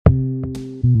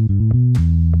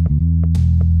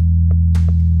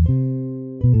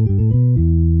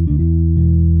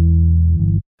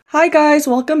Hi guys,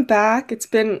 welcome back. It's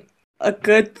been a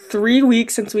good 3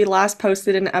 weeks since we last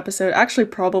posted an episode. Actually,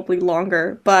 probably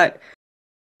longer, but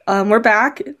we're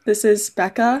back. This is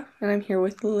Becca, and I'm here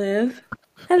with Liv.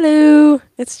 Hello.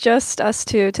 It's just us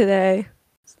two today.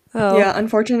 Oh, Yeah,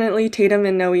 unfortunately, Tatum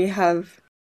and Noe have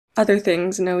other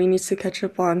things. Noe needs to catch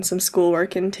up on some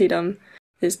schoolwork, and Tatum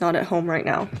is not at home right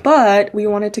now. But we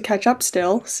wanted to catch up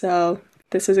still, so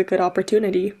this is a good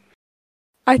opportunity.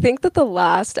 I think that the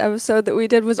last episode that we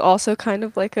did was also kind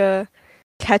of like a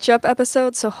catch-up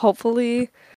episode, so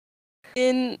hopefully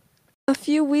in a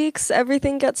few weeks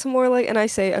everything gets more like, and I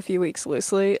say a few weeks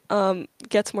loosely,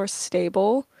 gets more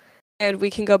stable and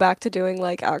we can go back to doing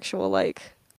like actual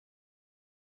like,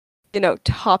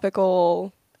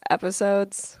 topical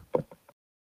episodes.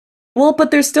 Well,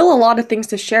 but there's still a lot of things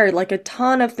to share. Like a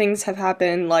ton of things have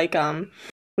happened. Like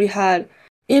we had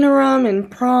interim and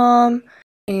prom,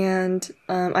 and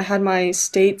I had my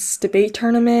state's debate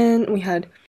tournament.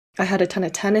 I had a ton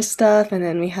of tennis stuff, and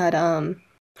then we had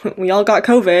we all got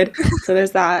COVID, so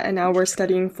there's that. And now we're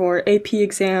studying for AP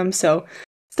exams, so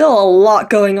still a lot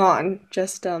going on.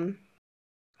 Just a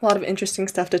lot of interesting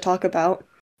stuff to talk about.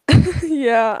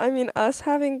 Yeah, I mean us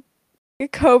having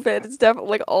COVID is definitely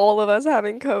like all of us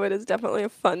having COVID is definitely a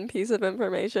fun piece of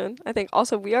information. I think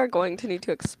also we are going to need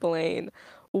to explain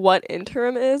what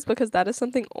interim is because that is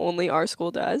something only our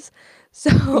school does.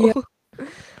 Yeah, So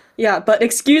yeah, but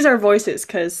excuse our voices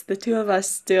because the two of us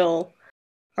still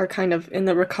are kind of in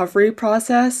the recovery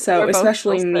process, so we're both still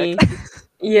especially sick. me.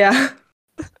 Yeah.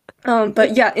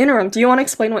 But yeah, interim. Do you want to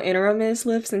explain what interim is,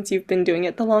 Liv, since you've been doing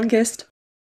it the longest?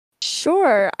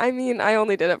 Sure. I mean, I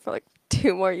only did it for like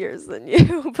 2 more years than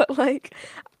you, but like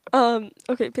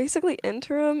okay, basically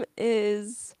interim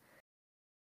is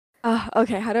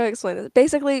okay, how do I explain this?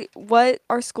 Basically, what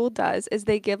our school does is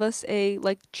they give us a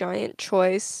like giant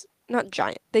choice, not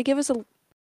giant. They give us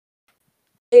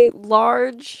a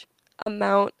large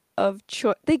amount of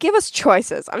they give us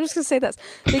choices. I'm just gonna say this.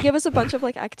 They give us a bunch of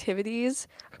like activities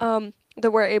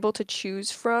that we're able to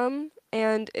choose from.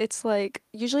 And it's like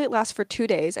usually it lasts for 2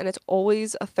 days and it's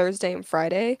always a Thursday and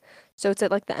Friday. So it's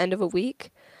at like the end of a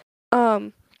week.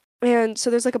 Um and so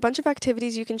there's like a bunch of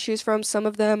activities you can choose from. Some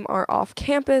of them are off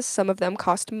campus, some of them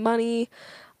cost money.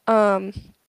 Um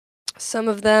some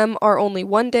of them are only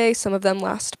one day, some of them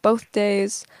last both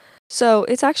days. So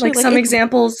it's actually Like like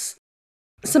it's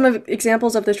some of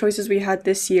examples of the choices we had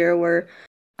this year were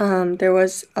there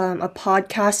was a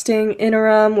podcasting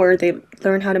interim where they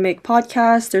learn how to make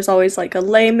podcasts. There's always like a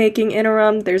lay making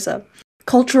interim. There's a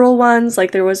cultural ones.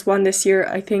 Like there was one this year,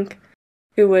 I think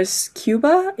it was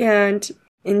Cuba and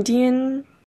Indian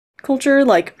culture,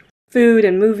 like food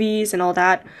and movies and all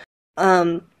that.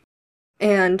 Um,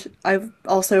 and I've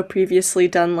also previously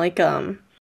done like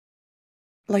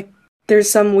there's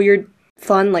some weird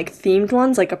fun like themed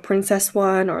ones, like a princess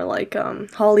one or like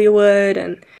Hollywood,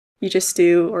 and you just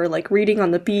do, or like reading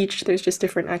on the beach. There's just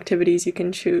different activities you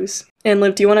can choose. And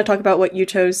Liv, do you want to talk about what you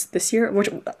chose this year? Which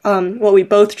what we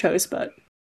both chose, but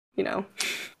you know.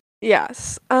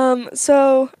 yes.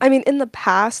 So I mean in the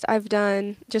past I've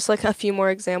done just like a few more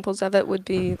examples of it would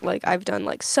be like I've done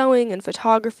like sewing and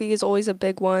photography is always a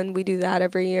big one. We do that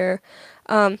every year.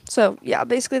 So yeah,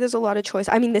 basically there's a lot of choice.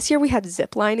 I mean this year we had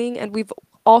zip lining and we've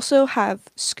also have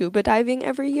scuba diving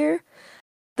every year.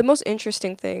 The most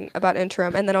interesting thing about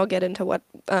interim, and then I'll get into what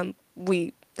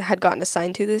we had gotten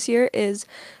assigned to this year, is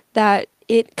that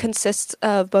it consists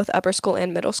of both upper school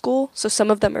and middle school. So some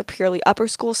of them are purely upper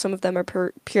school, some of them are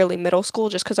purely middle school,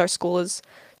 just because our school is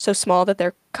so small that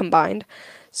they're combined.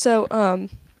 So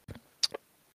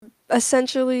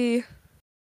essentially,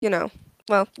 you know,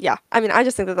 well, yeah. I mean, I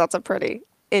just think that that's a pretty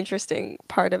interesting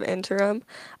part of interim.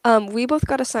 We both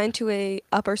got assigned to a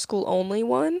upper school only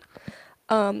one,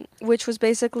 which was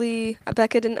basically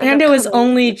Becca didn't end And up it was coming.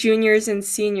 only juniors and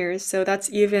seniors, so that's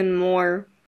even more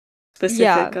Yeah,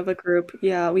 specific of a group.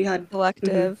 Yeah, we had. Mhm.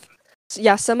 selective.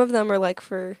 Yeah, some of them are like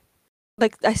for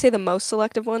like I say the most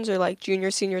selective ones are like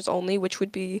junior seniors only, which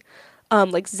would be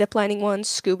like ziplining ones,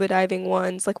 scuba diving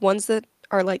ones, like ones that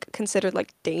are like considered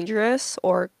like dangerous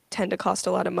or tend to cost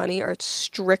a lot of money are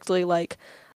strictly like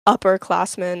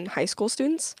upperclassmen high school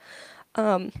students.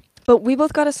 Um, but we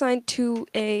both got assigned to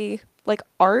a like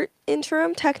art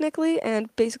interim technically, and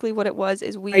basically what it was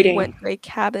is we Writing. went to a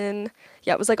cabin.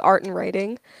 Yeah, it was like art and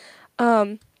writing.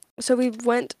 Um, so we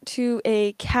went to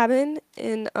a cabin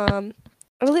in I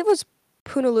believe it was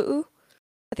Punaluu.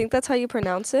 I think that's how you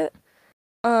pronounce it.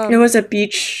 It Um, was a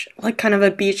beach, like kind of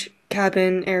a beach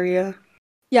cabin area.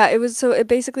 yeah, it was so it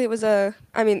basically it was a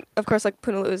I mean, of course like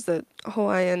Punaluu is the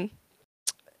Hawaiian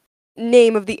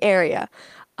name of the area.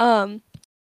 Um,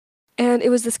 and it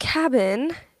was this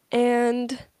cabin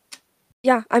And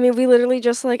yeah, I mean, we literally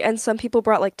just like, and some people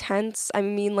brought like tents. I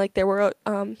mean, like there were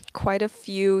quite a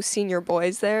few senior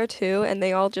boys there too, and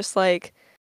they all just like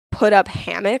put up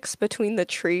hammocks between the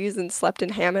trees and slept in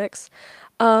hammocks.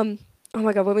 Um, oh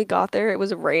my God, when we got there, it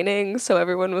was raining, so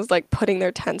everyone was like putting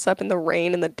their tents up in the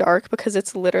rain in the dark because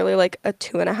it's literally like a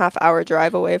 2.5 hour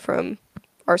drive away from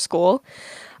our school.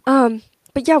 Um,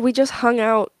 but yeah, we just hung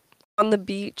out on the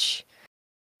beach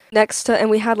next to, and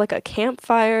we had like a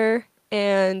campfire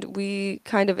and we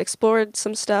kind of explored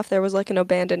some stuff. There was like an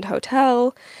abandoned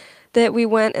hotel that we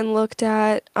went and looked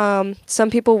at. Some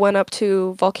people went up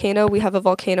to Volcano. We have a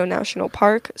Volcano National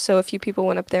Park, so a few people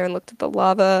went up there and looked at the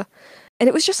lava. And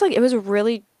it was just like, it was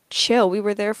really chill. We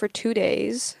were there for 2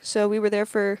 days. So we were there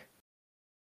for,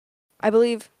 I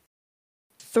believe,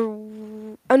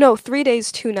 oh no, 3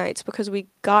 days, 2 nights, because we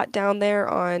got down there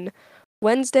on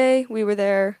Wednesday. We were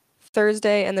there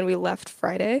Thursday, and then we left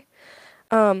Friday.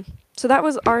 So that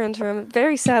was our interim.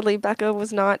 Very sadly, Becca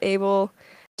was not able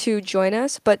to join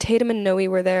us, but Tatum and Noe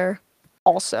were there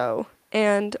also.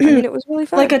 And I mean, it was really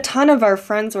Like fun. a ton of our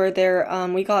friends were there.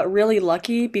 We got really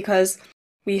lucky because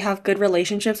we have good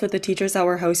relationships with the teachers that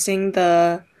were hosting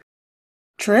the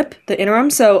trip, the interim.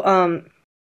 So,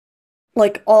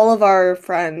 like all of our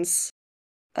friends,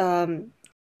 um,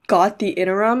 got the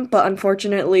interim, but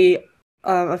unfortunately,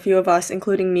 a few of us,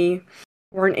 including me,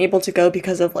 weren't able to go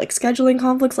because of like scheduling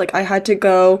conflicts. Like I had to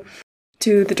go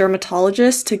to the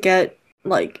dermatologist to get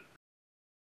like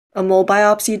a mole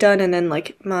biopsy done, and then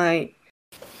like my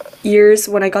ears,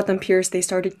 when I got them pierced, they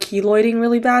started keloiding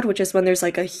really bad, which is when there's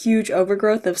like a huge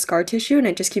overgrowth of scar tissue and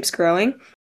it just keeps growing.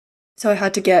 So I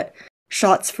had to get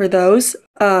shots for those.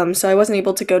 So I wasn't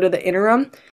able to go to the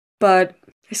interim, but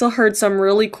I still heard some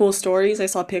really cool stories. I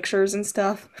saw pictures and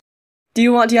stuff. Do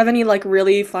you have any like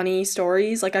really funny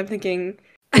stories? Like I'm thinking,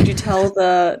 did you tell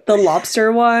the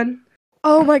lobster one?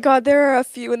 Oh my God, there are a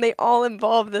few, and they all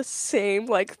involve the same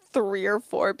like 3 or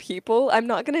 4 people. I'm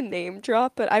not gonna name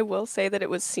drop, but I will say that it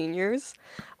was seniors.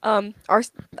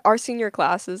 Our senior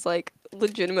class is like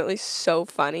legitimately so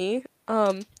funny.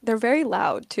 They're very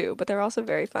loud too, but they're also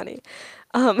very funny.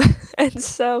 Um, and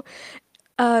so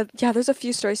yeah, there's a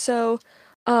few stories. So,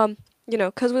 um,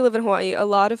 'cause we live in Hawaii, a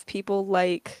lot of people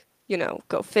like,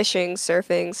 go fishing,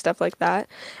 surfing, stuff like that.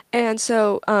 And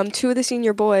so, two of the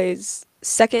senior boys,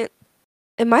 second,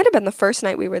 it might have been the first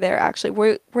night we were there actually.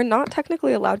 We're not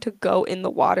technically allowed to go in the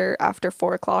water after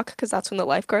 4 o'clock because that's when the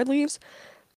lifeguard leaves.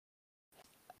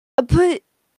 But,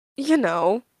 you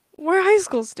know, we're high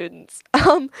school students.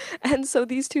 And so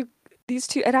these two,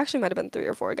 it actually might have been 3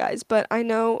 or 4 guys, but I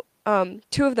know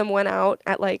two of them went out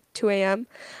at like 2 a.m.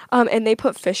 And they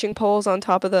put fishing poles on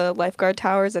top of the lifeguard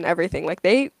towers and everything. Like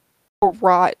they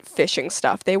brought fishing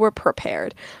stuff. They were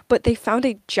prepared, but they found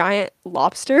a giant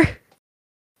lobster.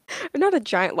 Or not a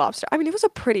giant lobster. I mean, it was a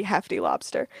pretty hefty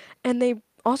lobster, and they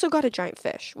also got a giant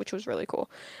fish, which was really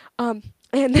cool. Um,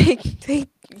 and they They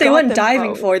got went them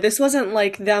diving both. for it. This wasn't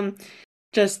like them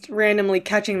just randomly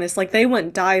catching this. Like they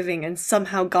went diving and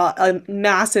somehow got a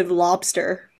massive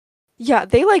lobster. Yeah,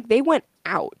 they went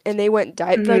out and they went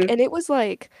dive like, Hmm. and it was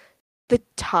like the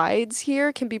tides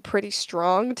here can be pretty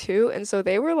strong too, and so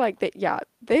they were like they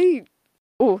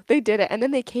did it, and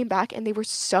then they came back and they were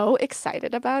so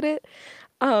excited about it.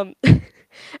 Um,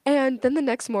 and then the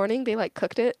next morning they like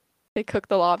cooked it. They cooked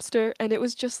the lobster, and it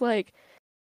was just like,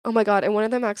 oh my God, and one of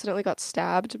them accidentally got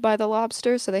stabbed by the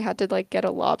lobster, so they had to like get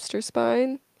a lobster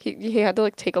spine. He had to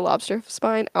like take a lobster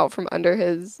spine out from under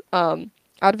his out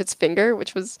of its finger,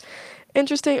 which was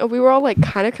interesting. We were all like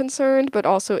kind of concerned, but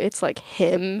also it's like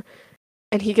him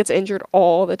and he gets injured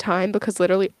all the time because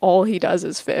literally all he does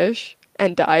is fish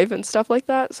and dive and stuff like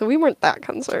that. So we weren't that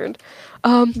concerned.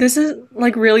 Um This is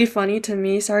like really funny to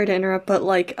me. Sorry to interrupt, but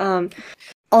like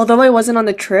although I wasn't on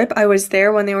the trip, I was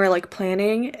there when they were like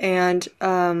planning and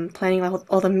planning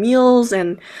all the meals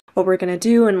and what we're gonna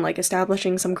do and like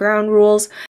establishing some ground rules.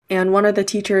 And one of the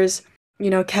teachers,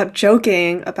 kept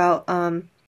joking about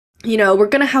we're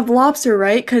gonna have lobster,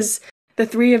 right? Because the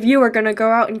three of you are gonna go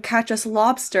out and catch us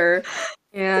lobster,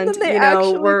 and and then they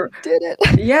actually we're did it.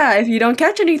 yeah, if you don't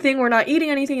catch anything, we're not eating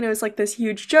anything. And it was like this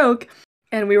huge joke.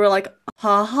 And we were like,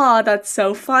 ha ha, that's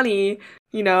so funny,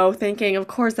 thinking, of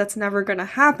course, that's never gonna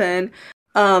happen.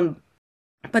 Um,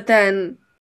 but then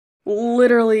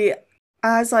literally,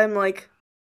 as I'm like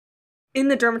in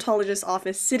the dermatologist's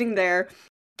office, sitting there,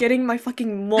 getting my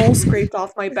fucking mole scraped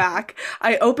off my back,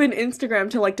 I open Instagram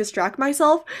to like distract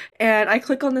myself, and I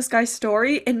click on this guy's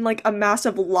story, and like a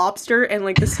massive lobster and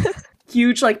like this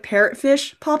huge like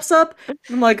parrotfish pops up. And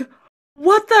I'm like,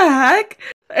 what the heck?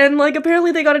 And like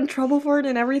apparently they got in trouble for it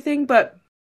and everything, but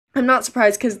I'm not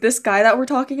surprised because this guy that we're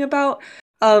talking about,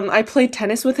 I played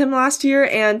tennis with him last year,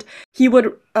 and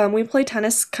we play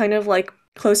tennis kind of like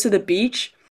close to the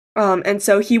beach, and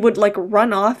so he would like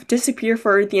run off, disappear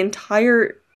for the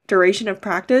entire duration of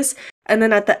practice, and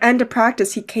then at the end of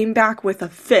practice, he came back with a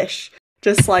fish,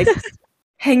 just like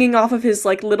hanging off of his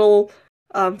like little,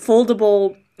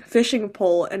 foldable fishing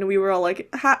pole, and we were all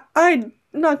like, I'm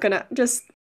not gonna just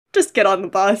get on the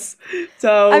bus. I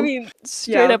So, mean,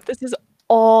 straight yeah. up, this is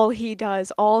all he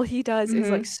does. All he does is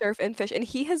like Hmm. surf and fish. And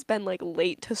he has been like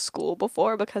late to school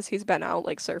before because he's been out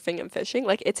like surfing and fishing.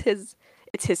 Like it's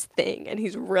his thing and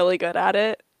he's really good at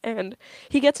it. And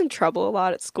he gets in trouble a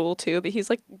lot at school too, but he's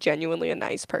like genuinely a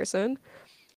nice person.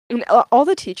 And all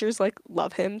the teachers like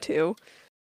love him too.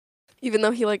 Even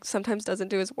though he like sometimes doesn't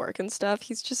do his work and stuff,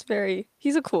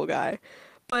 he's a cool guy.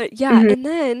 But yeah, Hmm. and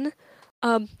then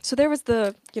so there was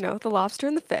the lobster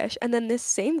and the fish, and then this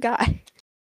same guy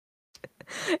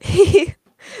he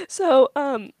so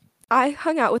I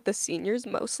hung out with the seniors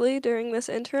mostly during this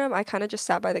interim. I kind of just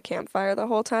sat by the campfire the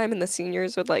whole time, and the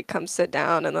seniors would like come sit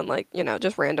down, and then like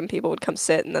just random people would come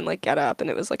sit and then like get up, and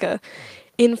it was like a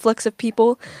influx of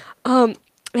people. Um,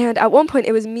 and at one point,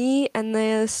 it was me and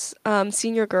this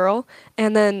senior girl,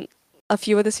 and then a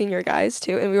few of the senior guys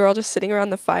too, and we were all just sitting around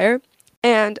the fire.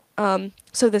 And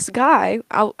so this guy,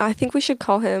 I think we should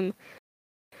call him.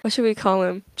 What should we call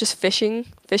him? Just fishing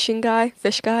guy,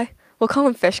 fish guy. We'll call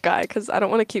him fish guy because I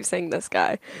don't want to keep saying this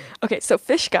guy. Okay, so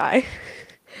fish guy,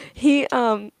 he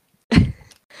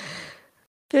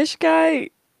fish guy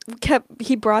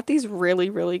he brought these really,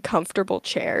 really comfortable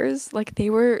chairs. Like they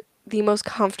were the most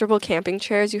comfortable camping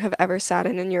chairs you have ever sat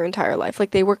in your entire life. Like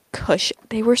they were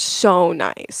they were so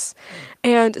nice.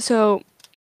 And so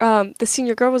the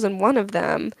senior girl was in one of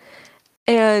them,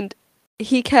 and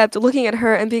he kept looking at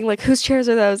her and being like, "Whose chairs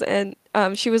are those?" And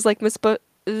she was like, Miss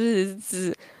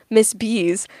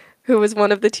B's, who was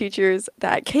one of the teachers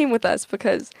that came with us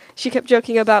because she kept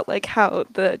joking about like how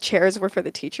the chairs were for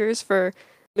the teachers, for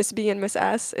Miss B and Miss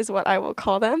S is what I will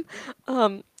call them.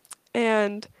 Um,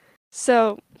 and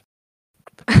so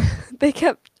they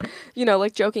kept,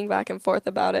 like joking back and forth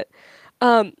about it.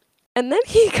 Um, and then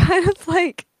he kind of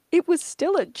like, it was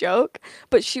still a joke,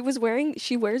 but she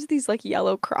wears these like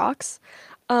yellow Crocs.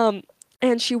 Um,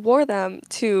 and she wore them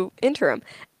to interim.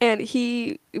 And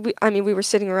I mean, we were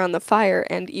sitting around the fire,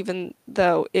 and even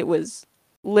though it was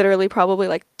literally probably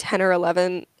like 10 or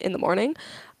 11 in the morning,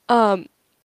 um,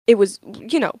 it was,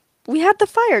 we had the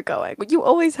fire going. You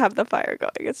always have the fire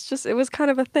going. It was kind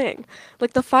of a thing.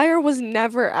 Like the fire was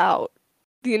never out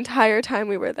the entire time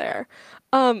we were there.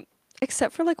 Um,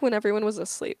 except for like when everyone was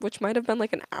asleep, which might have been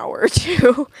like an hour or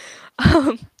two.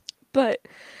 Um, but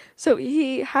so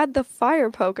he had the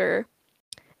fire poker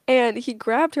and he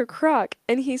grabbed her crock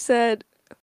and he said,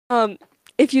 um,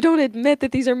 if you don't admit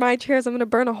that these are my chairs, I'm gonna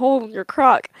burn a hole in your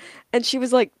crock. And she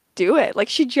was like, do it. Like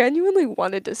she genuinely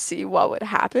wanted to see what would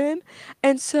happen.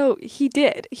 And so he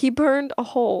did. He burned a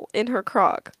hole in her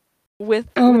crock with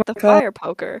Oh my the God. fire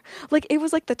poker. Like it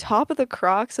was like the top of the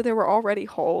crock, so there were already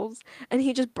holes, and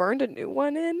he just burned a new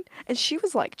one in, and she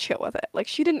was like chill with it. Like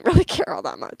she didn't really care all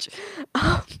that much.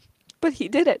 Um, but he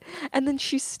did it. And then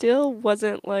she was still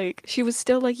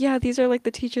like, yeah, these are like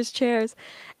the teacher's chairs.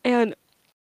 And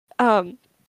um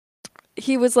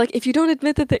he was like, if you don't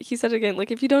admit he said it again,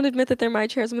 like, if you don't admit that they're my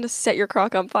chairs, I'm gonna set your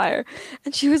crock on fire.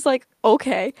 And she was like,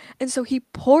 okay. And so he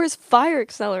pours fire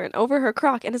accelerant over her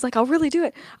crock and is like, I'll really do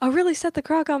it. I'll really set the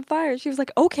crock on fire. And she was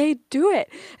like, okay, do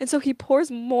it. And so he pours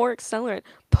more accelerant,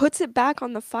 puts it back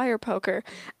on the fire poker,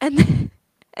 and then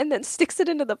and then sticks it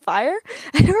into the fire,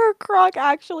 and her crock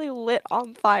actually lit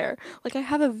on fire. Like I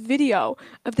have a video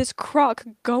of this crock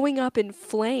going up in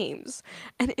flames,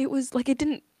 and it was like it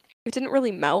didn't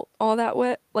really melt all that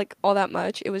like all that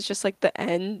much. It was just like the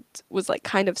end was like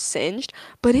kind of singed,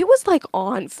 but it was like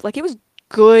like it was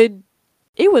good.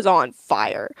 It was on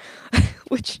fire,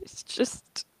 which is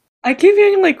just I keep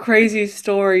hearing like crazy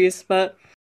stories, but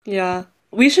yeah.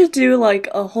 We should do like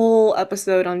a whole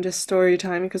episode on just story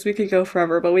time because we could go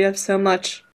forever, but we have so many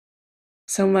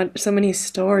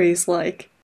stories like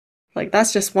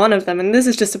that's just one of them. And this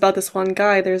is just about this one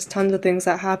guy. There's tons of things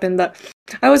that happened, but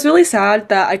I was really sad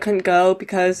that I couldn't go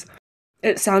because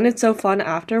it sounded so fun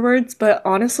afterwards, but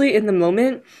honestly, in the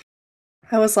moment,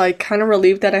 I was like kind of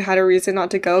relieved that I had a reason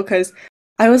not to go because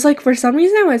I was like, for some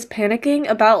reason, I was panicking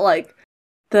about like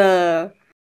the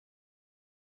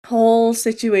whole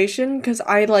situation because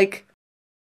I like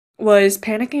was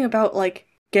panicking about like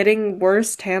getting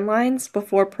worse tan lines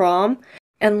before prom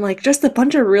and like just a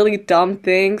bunch of really dumb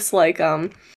things like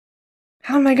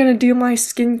how am I gonna do my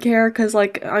skincare because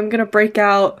like I'm gonna break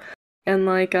out and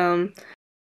like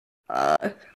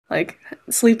like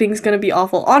sleeping's gonna be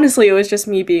awful. Honestly, it was just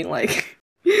me being like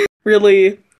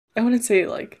really, I wouldn't say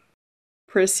like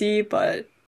prissy, but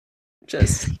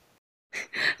just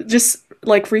just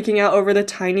like freaking out over the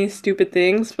tiny stupid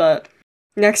things. But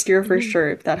next year for Mhm. sure,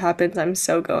 if that happens, I'm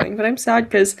so going. But I'm sad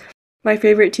because my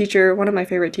favorite teacher, one of my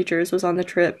favorite teachers, was on the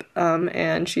trip,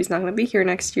 and she's not gonna be here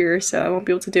next year, so I won't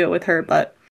be able to do it with her.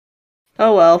 But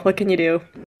oh well, what can you do?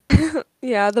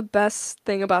 Yeah, the best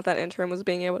thing about that interim was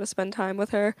being able to spend time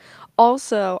with her.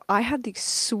 Also, I had the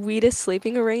sweetest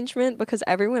sleeping arrangement because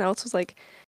everyone else was like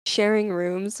sharing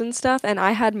rooms and stuff, and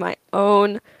I had my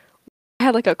own. I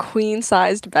had like a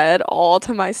queen-sized bed all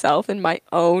to myself in my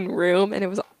own room, and it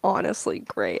was honestly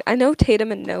great. I know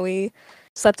Tatum and Noe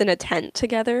slept in a tent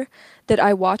together that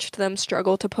I watched them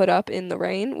struggle to put up in the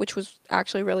rain, which was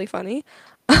actually really funny.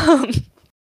 Um,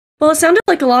 Well, it sounded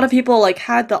like a lot of people like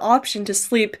had the option to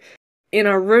sleep in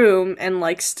a room and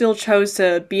like still chose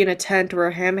to be in a tent or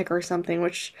a hammock or something,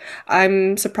 which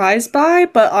I'm surprised by,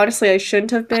 but honestly I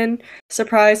shouldn't have been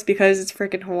surprised because it's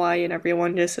freaking Hawaii and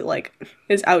everyone just like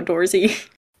is outdoorsy.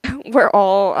 we're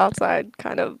all outside,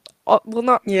 kind of. Well,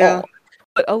 not Yeah. all,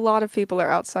 but a lot of people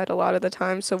are outside a lot of the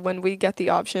time. So when we get the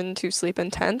option to sleep in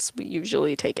tents, we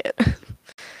usually take it.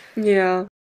 Yeah.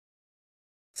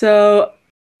 So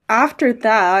after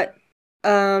that,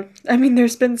 I mean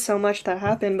there's been so much that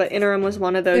happened, but interim was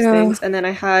one of those Yeah. things. And then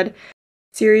I had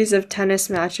series of tennis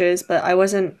matches, but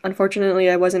unfortunately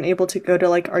I wasn't able to go to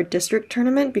like our district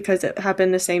tournament because it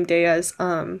happened the same day as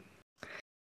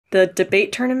the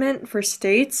debate tournament for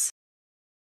states.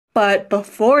 But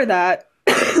before that,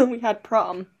 we had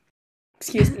prom.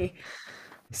 Excuse me.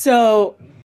 So,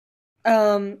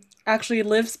 actually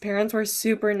Liv's parents were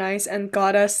super nice and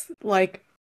got us like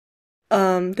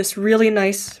this really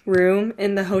nice room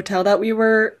in the hotel that we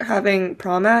were having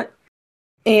prom at.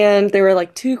 And there were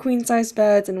like two queen size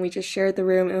beds and we just shared the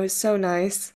room. It was so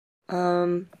nice. What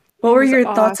It were was your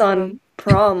thoughts on awesome.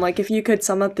 prom? Like if you could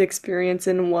sum up the experience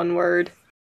in one word.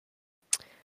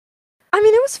 I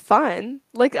mean, it was fun.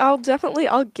 Like, I'll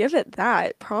give it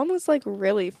that. Prom was like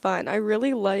really fun. I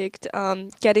really liked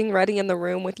getting ready in the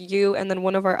room with you and then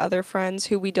one of our other friends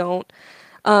who we don't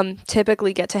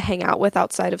typically get to hang out with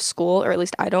outside of school, or at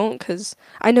least I don't, because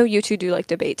I know you two do like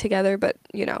debate together, but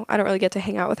I don't really get to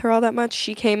hang out with her all that much.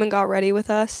 She came and got ready with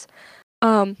us.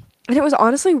 Um, and it was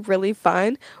honestly really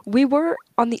fun. We were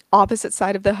on the opposite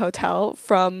side of the hotel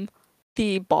from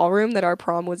the ballroom that our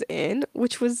prom was in,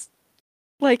 which was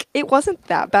like, it wasn't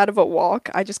that bad of a walk.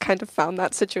 I just kind of found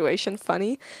that situation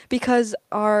funny because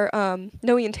our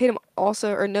Noe and Tatum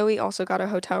also, or Noe also got a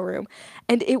hotel room,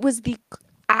 and it was the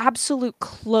absolute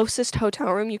closest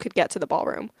hotel room you could get to the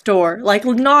ballroom. Door. Like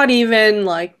not even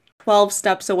like 12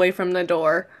 steps away from the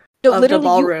door No, of the literally,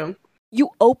 ballroom. you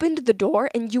opened the door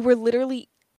and you were literally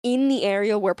in the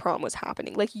area where prom was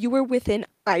happening. Like, you were within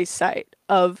eyesight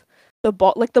of the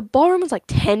ball. Like, the ballroom was like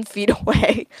 10 feet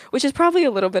away, which is probably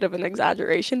a little bit of an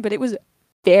exaggeration, but it was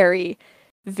very,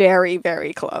 very,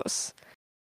 very close.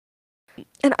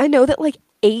 And I know that like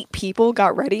 8 people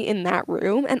got ready in that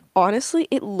room, and honestly,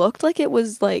 it looked like it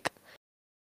was like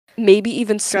maybe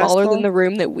even smaller than Stressful. the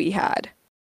room that we had.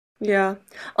 Yeah.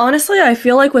 Honestly, I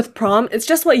feel like with prom, it's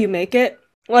just what you make it.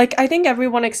 Like, I think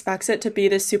everyone expects it to be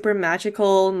this super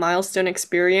magical milestone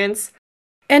experience.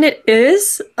 And it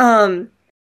is,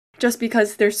 just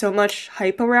because there's so much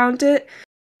hype around it.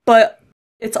 But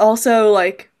it's also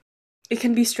like, it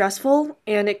can be stressful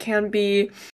and it can be,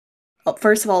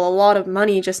 first of all, a lot of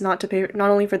money just not to pay, not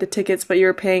only for the tickets, but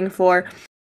you're paying for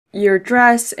your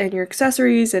dress and your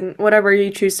accessories and whatever you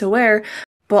choose to wear.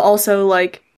 But also,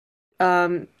 like,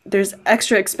 there's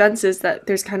extra expenses that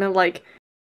there's kind of like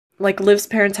Liv's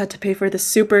parents had to pay for this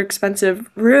super expensive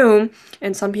room,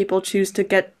 and some people choose to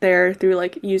get there through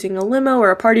like using a limo or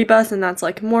a party bus, and that's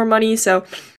like more money. So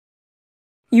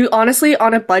you honestly,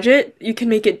 on a budget, you can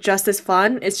make it just as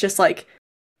fun. It's just like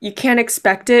you can't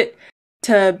expect it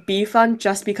to be fun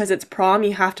just because it's prom.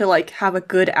 You have to like have a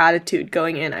good attitude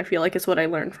going in. I feel like it's what I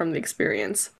learned from the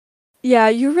experience. Yeah,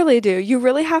 you really do. You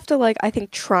really have to like, I think,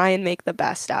 try and make the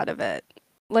best out of it.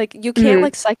 Like, you can't Mhm.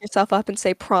 like psych yourself up and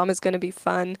say prom is going to be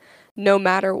fun no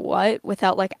matter what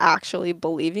without like actually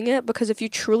believing it, because if you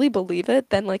truly believe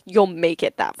it, then like you'll make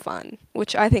it that fun,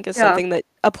 which I think is Yeah. something that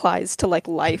applies to like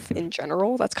life in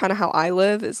general. That's kind of how I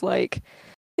live, is like,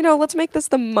 let's make this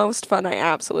the most fun I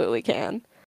absolutely can.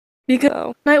 Because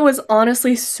So, night was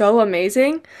honestly so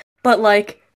amazing, but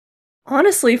like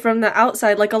honestly from the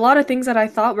outside, like a lot of things that I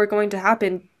thought were going to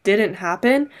happen didn't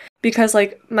happen because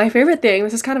like my favorite thing,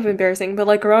 this is kind of embarrassing, but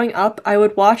like growing up, I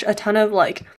would watch a ton of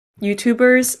like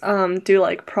YouTubers do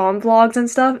like prom vlogs and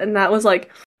stuff, and that was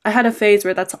like I had a phase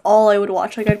where that's all I would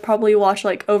watch. Like I'd probably watch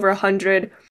like over 100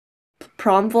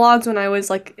 prom vlogs when I was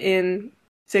like in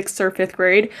 6th or 5th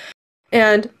grade.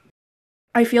 And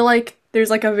I feel like there's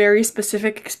like a very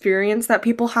specific experience that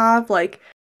people have, like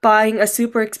buying a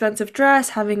super expensive dress,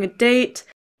 having a date,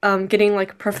 getting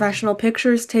like professional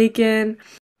pictures taken,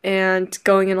 and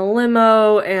going in a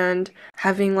limo and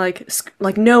having like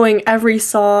knowing every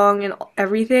song and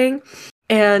everything.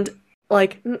 And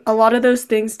like a lot of those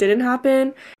things didn't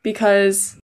happen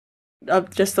because of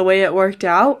just the way it worked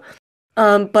out.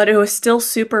 But it was still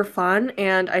super fun,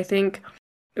 and I think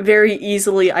very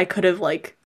easily I could have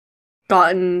like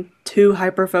gotten too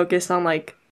hyper focused on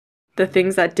like the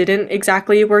things that didn't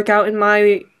exactly work out in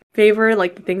my favor,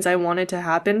 like the things I wanted to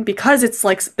happen, because it's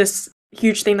like this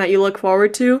huge thing that you look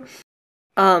forward to.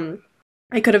 Um,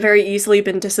 I could have very easily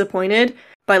been disappointed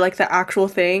by like the actual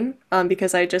thing,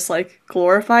 because I just like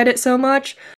glorified it so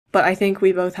much. But I think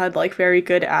we both had like very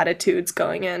good attitudes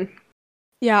going in.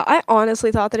 Yeah, I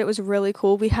honestly thought that it was really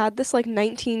cool. We had this like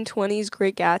 1920s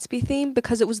Great Gatsby theme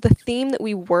because it was the theme that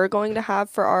we were going to have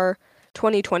for our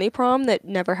 2020 prom that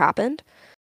never happened.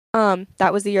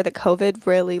 That was the year that COVID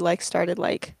really like started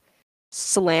like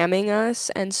slamming us,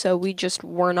 and so we just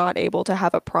were not able to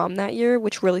have a prom that year,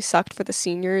 which really sucked for the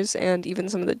seniors and even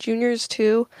some of the juniors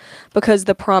too, because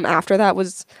the prom after that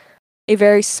was a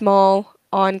very small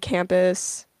on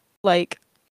campus, like,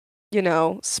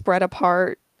 spread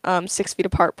apart, 6 feet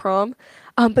apart prom.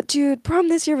 But dude, prom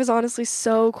this year was honestly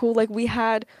so cool. Like we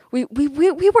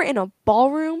were in a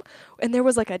ballroom and there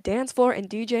was like a dance floor and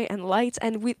DJ and lights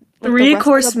and we like the Three rest of the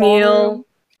course meal. ballroom.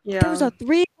 There was Yeah. a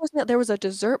three-course meal, there was a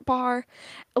dessert bar.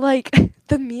 Like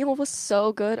the meal was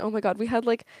so good. Oh my God. We had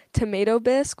like tomato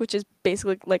bisque, which is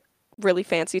basically like really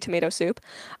fancy tomato soup.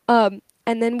 And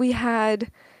then we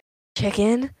had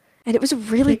chicken and it was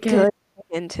really Chicken. good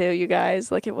chicken too, you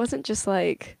guys. Like it wasn't just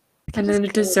like it And was then a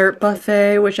good. dessert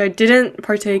buffet, which I didn't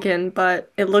partake in,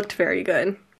 but it looked very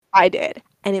good. I did,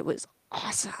 and it was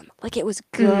awesome. Like it was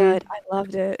good. Mm-hmm. I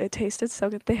loved it. It tasted so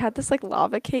good. They had this like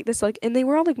lava cake, this like, and they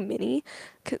were all like mini,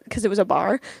 because it was a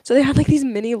bar. So they had like these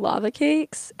mini lava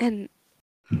cakes, and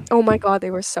oh my God,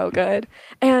 they were so good.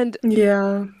 And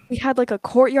Yeah. we had like a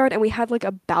courtyard, and we had like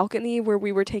a balcony where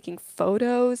we were taking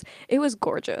photos. It was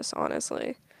gorgeous,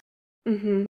 honestly.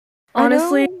 Mm-hmm. I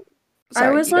Honestly, know. I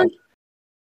Sorry, was you go. like,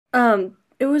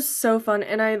 it was so fun,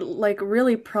 and I like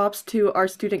really props to our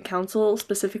student council,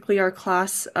 specifically our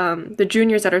class, the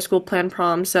juniors at our school plan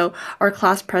prom. So our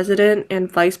class president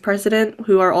and vice president,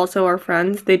 who are also our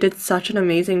friends, they did such an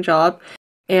amazing job,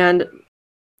 and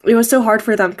it was so hard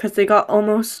for them because they got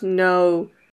almost no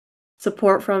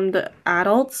support from the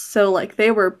adults. So like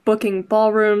they were booking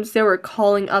ballrooms, they were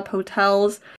calling up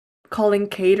hotels, calling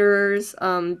caterers,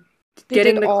 They did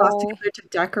getting the class all together to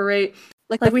decorate.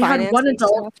 like the Like we had one financing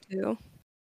adult stuff too.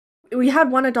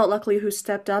 luckily who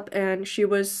stepped up, and she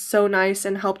was so nice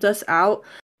and helped us out,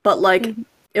 but like Mhm.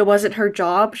 it wasn't her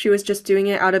job. She was just doing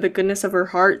it out of the goodness of her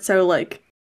heart. So like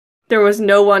there was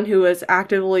no one who was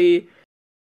actively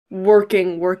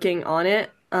working on it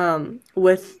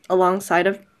with alongside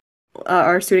of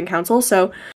our student council.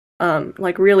 So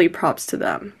like really props to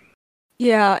them.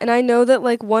 Yeah, and I know that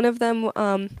like one of them,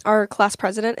 our class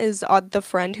president is the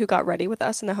friend who got ready with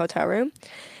us in the hotel room,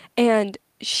 and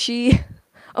she,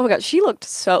 oh my God, she looked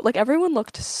so like everyone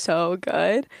looked so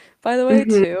good, by the way, Hmm.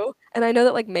 too. And I know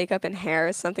that like makeup and hair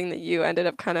is something that you ended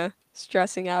up kind of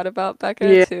stressing out about, Becca,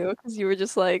 Yeah. too, because you were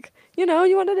just like, you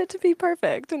wanted it to be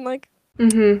perfect, and like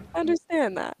Hmm. I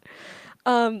understand that.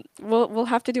 We'll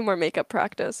have to do more makeup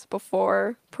practice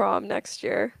before prom next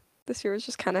year. This year was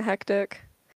just kind of hectic.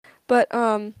 But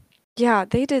yeah,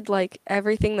 they did like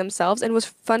everything themselves and was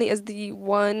funny as the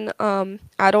one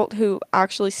adult who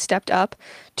actually stepped up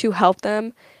to help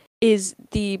them is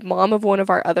the mom of one of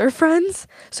our other friends.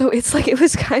 So it's like it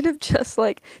was kind of just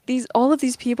like these all of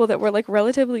these people that we're like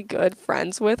relatively good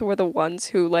friends with were the ones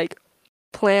who like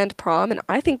planned prom, and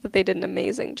I think that they did an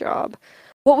amazing job.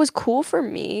 What was cool for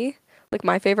me, like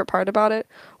my favorite part about it,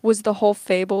 was the whole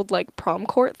fabled like prom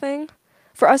court thing.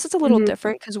 For us, it's a little Hmm.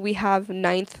 different because we have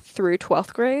ninth through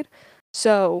 12th grade.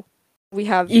 So we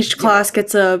have, Each class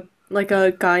gets a like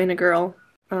a guy and a girl.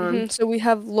 so we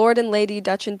have Lord and Lady,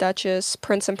 Dutch and Duchess,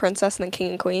 Prince and Princess, and then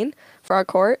King and Queen for our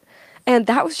court. And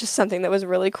that was just something that was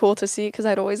really cool to see because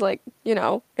I'd always like,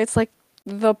 it's like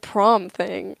the prom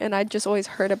thing, and I'd just always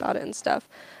heard about it and stuff.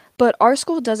 But our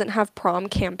school doesn't have prom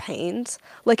campaigns.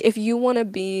 Like if you want to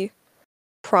be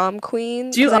prom queen,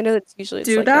 Do because you I know that's usually it's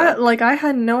do like a that? Like I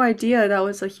had no idea that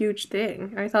was a huge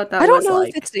thing. I thought I that don't was know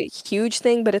if like, it's a huge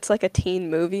thing, but it's like a teen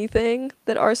movie thing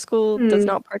that our school does hmm,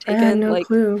 not I partake had in. no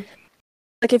clue.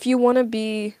 Like if you want to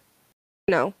be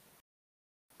you know,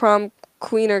 prom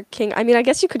queen or king. I mean, I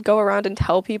guess you could go around and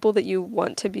tell people that you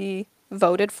want to be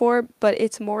voted for, but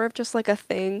it's more of just like a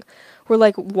thing where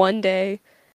like one day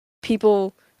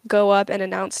people go up and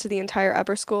announce to the entire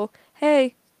upper school,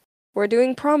 "Hey, we're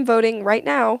doing prom voting right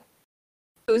now."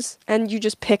 And you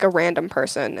just pick a random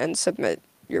person and submit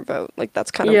your vote. Like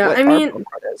that's kind of Yeah, what I our mean, prom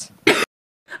part is.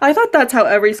 I thought that's how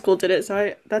every school did it,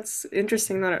 so that's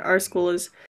interesting that our school is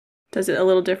does it a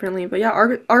little differently. But yeah,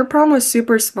 our prom was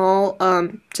super small,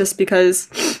 just because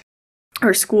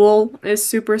our school is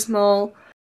super small.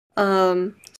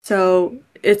 So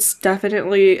it's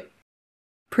definitely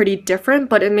pretty different,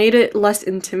 but it made it less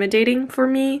intimidating for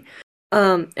me.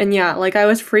 And yeah, like I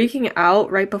was freaking out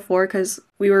right before because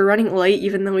we were running late,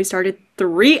 even though we started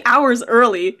 3 hours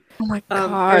early, Oh my or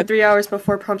God. 3 hours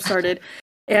before prom started.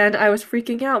 And I was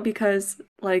freaking out because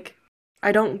like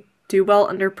I don't do well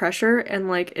under pressure, and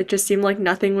like it just seemed like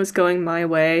nothing was going my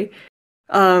way.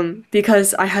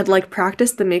 Because I had like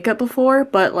practiced the makeup before,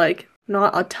 but like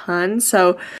not a ton.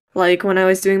 So like when I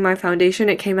was doing my foundation,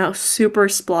 it came out super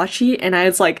splotchy, and I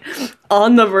was like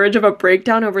on the verge of a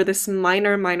breakdown over this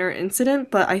minor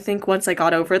incident. But I think once I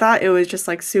got over that, it was just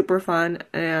like super fun.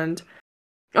 And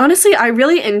honestly, I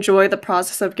really enjoy the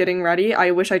process of getting ready.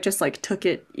 I wish I just like took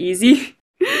it easy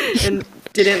and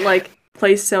didn't like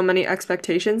place so many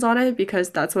expectations on it because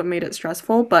that's what made it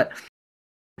stressful. But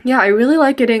yeah, I really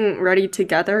like getting ready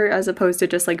together as opposed to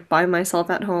just like by myself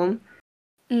at home.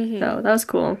 Hmm. So that was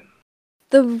cool.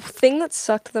 The thing that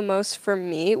sucked the most for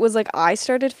me was like I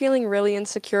started feeling really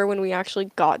insecure when we actually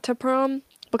got to prom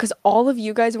because all of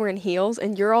you guys were in heels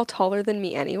and you're all taller than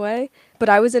me anyway, but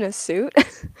I was in a suit.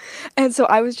 And so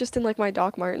I was just in like my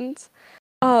Doc Martens.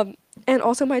 Um, and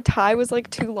also my tie was like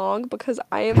too long because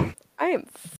I am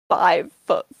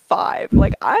 5'5".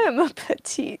 Like I am a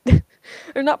petite,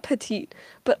 or not petite,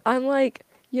 but I'm like,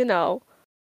 you know,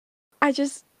 I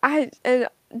just and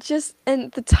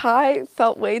the tie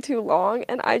felt way too long,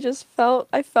 and I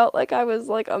felt like I was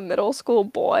like a middle school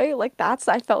boy. Like I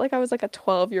felt like I was like a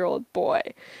 12-year-old boy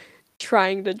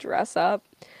trying to dress up.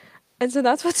 And so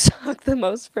that's what sucked the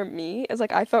most for me is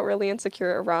like I felt really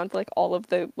insecure around like all of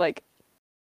the like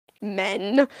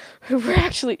men who were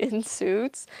actually in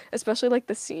suits, especially like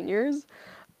the seniors.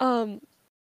 Um,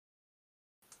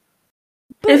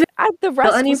 If but it the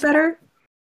felt rest any was fine. better,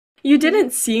 you Hmm.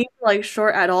 didn't seem like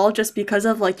short at all just because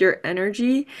of like your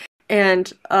energy.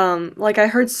 And like I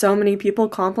heard so many people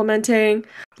complimenting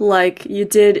like you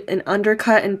did an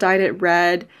undercut and dyed it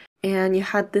red, and you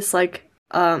had this like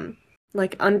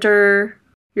under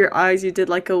your eyes you did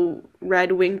like a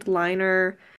red winged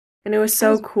liner, and it was I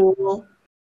so was cool.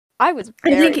 I was I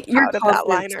very think proud of that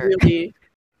liner.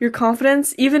 your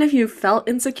confidence, even if you felt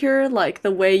insecure, like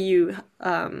the way you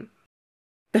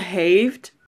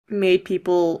behaved made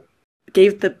people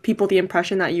gave the people the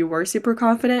impression that you were super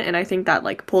confident, and I think that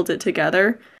like pulled it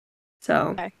together. So,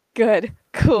 Okay, good,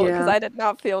 cool, because yeah. I did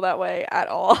not feel that way at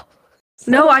all.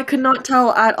 No, So, I could not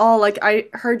tell at all. Like I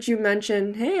heard you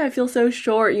mention, "Hey, I feel so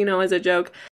short," as a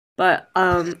joke, but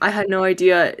I had no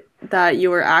idea that you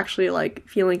were actually like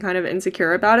feeling kind of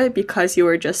insecure about it because you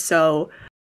were just so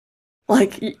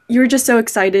like you were just so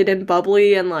excited and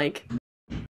bubbly and like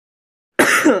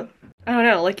I don't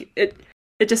know, like it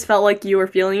just felt like you were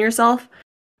feeling yourself.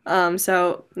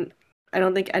 So I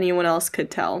don't think anyone else could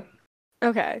tell.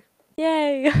 okay,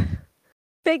 yay,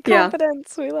 fake Yeah.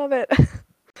 confidence, we love it.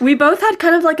 We both had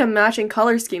kind of like a matching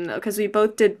color scheme though, because we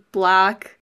both did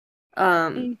black.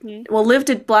 Hmm. Well, Liv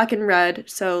did black and red,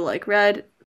 so like red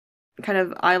kind of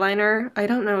eyeliner. I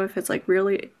don't know if it's like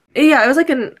really. Yeah, it was like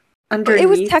an It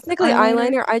was underneath technically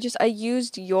eyeliner. eyeliner. I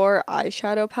used your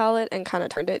eyeshadow palette and kind of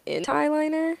turned it into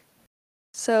eyeliner.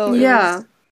 So it Yeah, was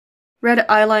red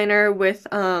eyeliner with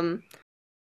a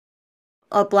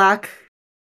black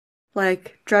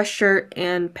like dress shirt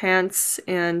and pants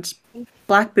and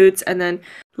black boots, and then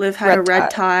Liv had a red red tie.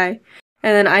 tie,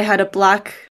 and then I had a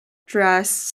black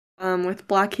dress with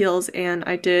black heels, and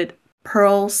I did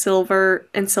pearl, silver,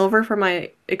 and silver for my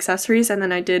accessories, and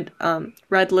then I did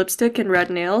red lipstick and red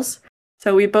nails.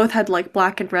 So we both had like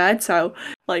black and red, so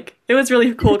like it was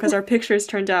really cool because our pictures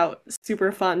turned out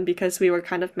super fun because we were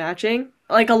kind of matching.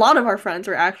 Like a lot of our friends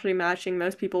were actually matching.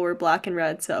 Most people were black and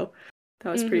red, so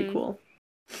that was pretty Hmm. cool.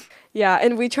 Yeah,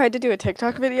 and we tried to do a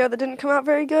TikTok video that didn't come out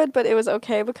very good, but it was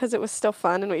okay because it was still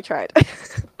fun and we tried.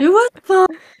 It was fun.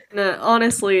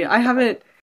 Honestly, I haven't.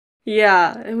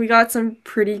 Yeah, and we got some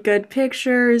pretty good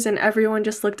pictures, and everyone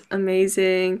just looked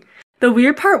amazing. The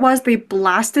weird part was they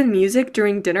blasted music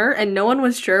during dinner, and no one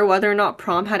was sure whether or not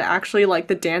prom had actually like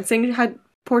the dancing had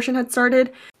portion had started.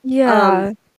 Um,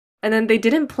 Yeah. and then they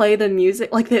didn't play the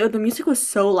music. Like the music was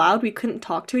so loud we couldn't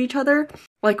talk to each other.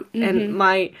 Like and Mm-hmm.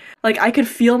 my like I could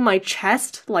feel my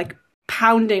chest like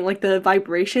pounding, like the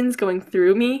vibrations going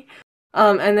through me.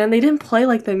 And then they didn't play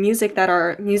like the music that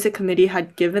our music committee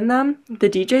had given them, the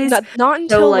DJs. Not So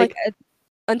until like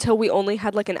until we only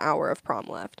had like an hour of prom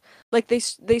left. Like they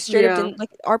straight up yeah. didn't like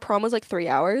our prom was like 3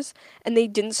 hours and they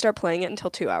didn't start playing it until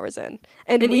 2 hours in.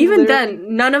 And And we even literally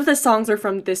then, none of the songs are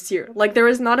from this year. Like there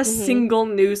was not a hmm single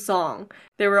new song.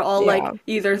 They were all yeah. like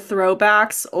either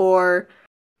throwbacks or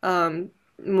um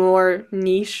more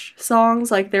niche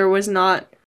songs. Like there was not,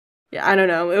 yeah, I don't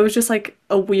know. It was just like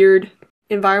a weird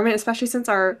environment, especially since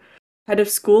our head of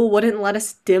school wouldn't let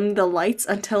us dim the lights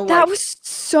until That like, was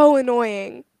so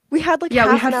annoying. We had like yeah,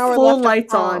 we half an had hour full left of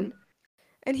lights prom. on.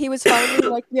 And he was finally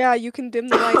like, yeah, you can dim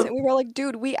the lights. And we were like,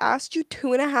 dude, we asked you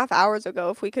 2.5 hours ago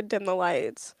if we could dim the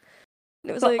lights. And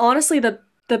it was But like, honestly, the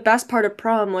best part of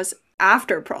prom was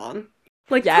after prom.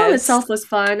 Like prom yes. itself was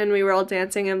fun and we were all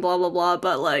dancing and blah blah blah,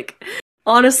 but like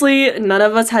honestly, none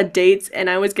of us had dates and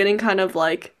I was getting kind of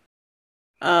like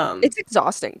um It's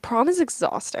exhausting. Prom is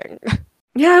exhausting.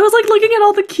 yeah, I was like looking at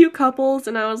all the cute couples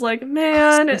and I was like, So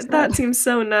man, that sad. seems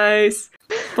so nice.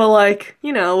 But like,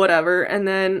 whatever. And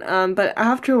then but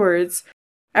afterwards,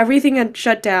 everything had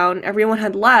shut down, everyone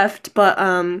had left, but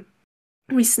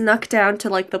we snuck down to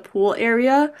like the pool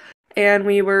area and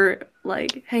we were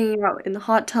like hanging out in the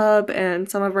hot tub and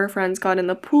some of our friends got in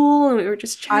the pool and we were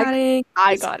just I chatting.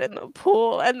 I got in the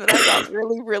pool and then I got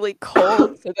really, really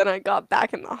cold. So then I got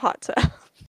back in the hot tub.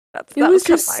 It That was was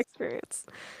kind of my just experience.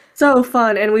 so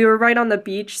fun and we were right on the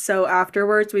beach, so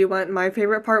afterwards we went, my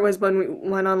favorite part was when we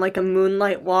went on like a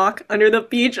moonlight walk under the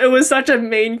beach. It was such a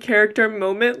main character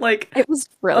moment. Like, It was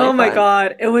really oh my fun.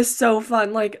 God, it was so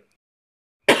fun. Like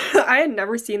I had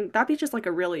never seen that beach is like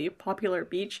a really popular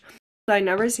beach. So I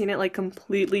never seen it like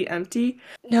completely empty,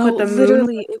 No, but the moon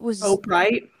literally, it so was,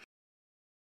 bright.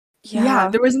 Yeah, yeah.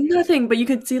 there was nothing, but you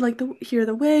could see like the hear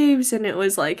the waves and it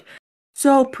was like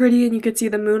so pretty and you could see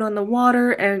the moon on the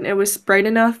water and it was bright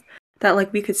enough that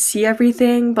like we could see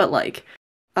everything, but like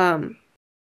um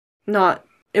not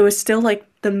it was still like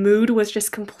the mood was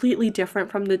just completely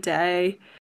different from the day.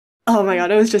 Oh my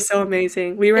God, it was just so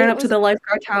amazing. We ran It up to was the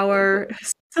lifeguard tower. amazing. It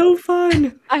was so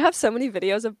fun. I have so many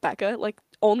videos of Becca, like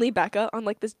only Becca, on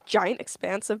like this giant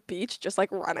expanse of beach, just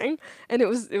like running, and it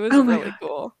was Oh my really God.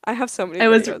 cool. I have so many I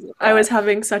was videos of I was that.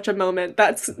 having such a moment.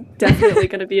 That's definitely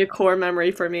going to be a core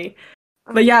memory for me.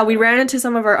 Oh But my yeah, we God, ran into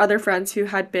some of our other friends who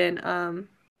had been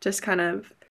just kind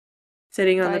of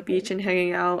sitting on the beach vibing. and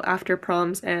hanging out after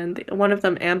proms, and one of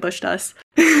them ambushed us.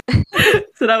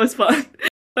 So that was fun.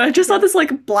 But I just saw Yeah. this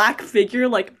like black figure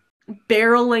like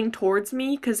barreling towards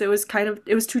me because it was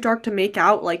too dark to make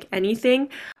out like anything.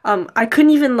 I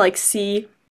couldn't even like see,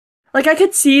 like I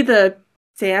could see the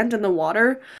sand and the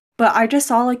water, but I just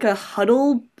saw like a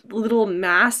huddled little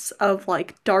mass of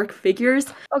like dark figures.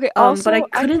 Okay, But I also,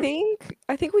 couldn't.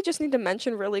 I think we just need to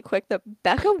mention really quick that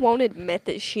Becca won't admit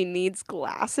that she needs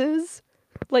glasses.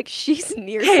 Like she's Hey,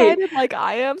 nearsighted like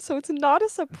I am, so it's not a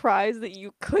surprise that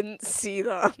you couldn't see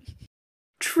them.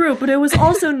 true, but it was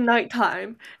also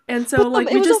nighttime, and so But like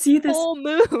it we was a just see this. full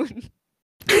moon.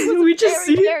 It was We just very,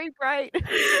 see. very bright.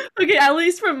 Okay, at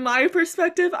least from my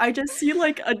perspective, I just see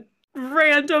like a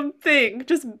random thing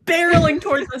just barreling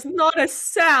towards us, not a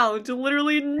sound,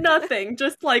 literally nothing,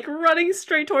 just like running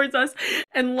straight towards us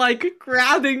and like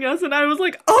grabbing us. And I was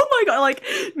like, oh my God, like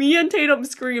me and Tatum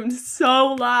screamed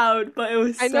so loud, but it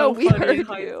was I know so we funny in heard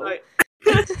you. hindsight.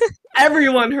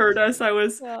 Everyone heard us. I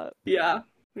was, Yeah. yeah,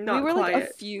 We not were like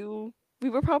quiet. we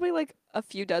were probably like a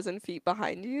few dozen feet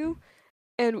behind you,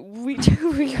 and we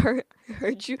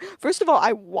heard you. First of all,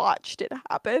 I watched it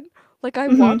happen. Like I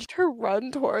Hmm. watched her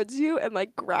run towards you and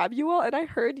like grab you all, and I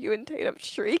heard you and Tatum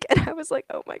shriek, and I was like,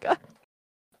 "Oh my God."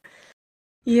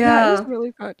 Yeah, it was Yeah.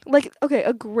 really fun. Like, okay,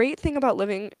 a great thing about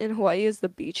living in Hawaii is the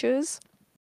beaches,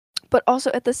 but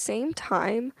also at the same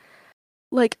time,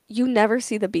 like you never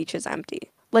see the beaches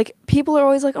empty. Like people are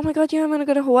always like, "Oh my God, yeah, I'm gonna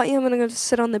go to Hawaii. I'm gonna go to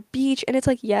sit on the beach." And it's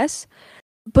like, "Yes,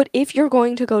 but if you're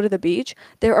going to go to the beach,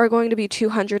 there are going to be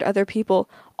 200 other people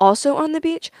also on the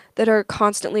beach that are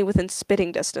constantly within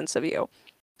spitting distance of you."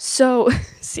 So,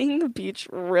 seeing the beach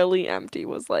really empty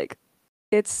was like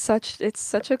it's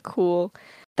such a cool.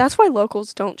 That's why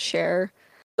locals don't share.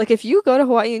 Like if you go to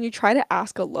Hawaii and you try to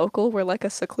ask a local where like a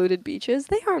secluded beach is,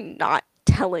 they are not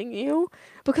telling you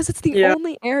because it's the Yeah.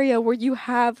 only area where you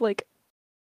have like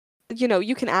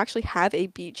you can actually have a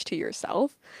beach to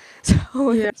yourself.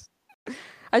 So Yeah. it's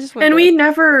I just wanted And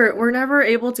to were never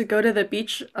able to go to the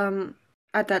beach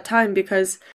at that time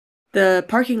because the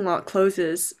parking lot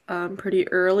closes pretty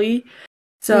early.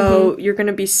 Mm-hmm. So you're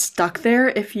gonna be stuck there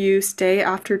if you stay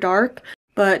after dark.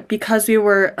 But because we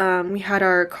had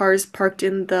our cars parked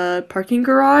in the parking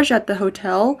garage at the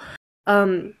hotel,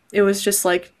 it was just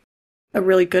like a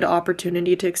really good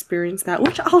opportunity to experience that.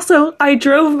 Which also, I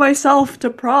drove myself to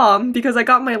prom because I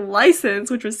got my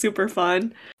license, which was super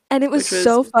fun, And it was which was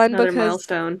so fun another because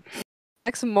milestone.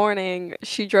 next morning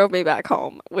she drove me back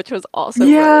home, which was also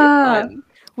really Yeah, fun.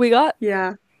 We got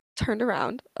yeah, turned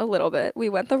around a little bit. We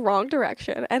went the wrong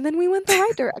direction and then we went the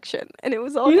right direction and it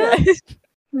was all you know, good.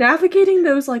 navigating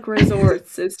those like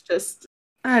resorts is just,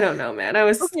 I don't know, man. I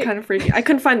was Okay. kind of freaky. I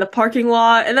couldn't find the parking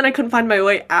lot, and then I couldn't find my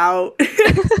way out.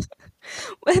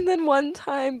 And then one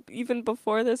time, even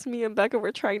before this, me and Becca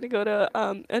were trying to go to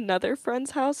another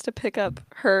friend's house to pick up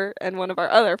her and one of our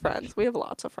other friends. We have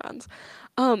lots of friends.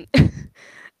 Um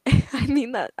I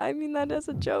mean that as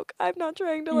a joke. I'm not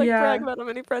trying to like brag Yeah. about how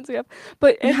many friends we have.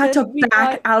 But We and had then to we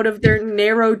back got out of their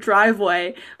narrow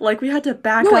driveway. Like we had to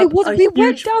back no, it up was a we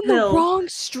went huge down the hill. wrong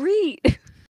street.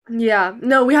 Yeah.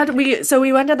 No, we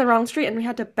went down the wrong street and we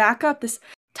had to back up this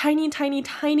tiny, tiny,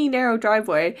 tiny narrow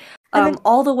driveway, And then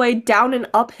all the way down and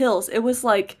up hills. It was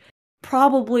like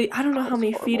probably, I don't know oh, it how was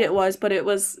many feet it horrible. was, but it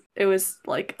was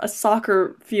like a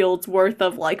soccer field's worth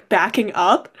of like backing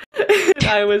up.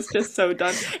 I was just so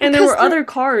done. And there Because were the other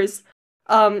cars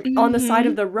on the side hmm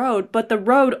of the road, but the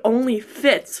road only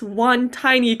fits one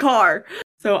tiny car.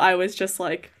 So I was just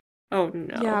like, oh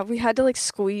yeah, no. we had to like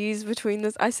squeeze between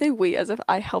this. I say we as if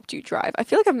I helped you drive. I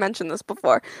feel like I've mentioned this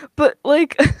before, but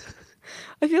like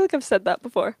I feel like I've said that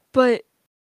before. But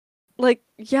like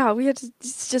yeah, we had to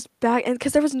just back and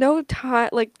because there was no time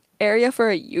like area for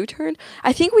a U-turn.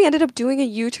 I think we ended up doing a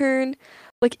U-turn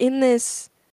like in this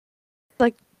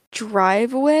like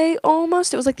driveway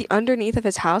almost. It was like the underneath of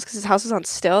his house because his house was on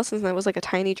stilts and there was like a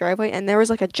tiny driveway and there was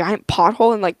like a giant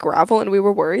pothole and like gravel and we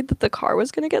were worried that the car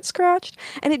was gonna get scratched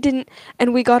and it didn't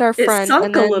and we got our It friend sunk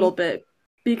and a little then bit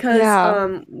because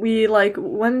yeah. we like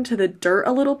went into the dirt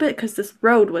a little bit because this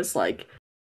road was like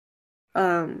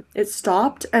it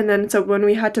stopped, and then so when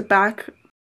we had to back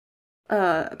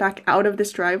out of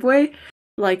this driveway,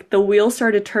 like the wheels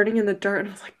started turning in the dirt and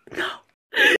I was like, no,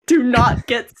 do not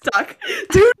get stuck.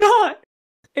 Do not.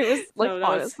 It was like So that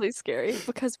was, honestly scary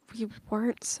because we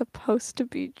weren't supposed to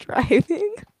be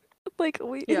driving. Like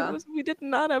yeah. we did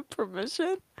not have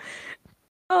permission.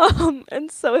 And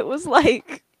so it was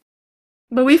like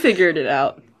But we figured it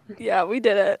out. yeah, we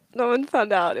did it. No one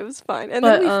found out. It was fine. And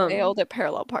then But we failed at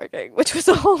parallel parking, which was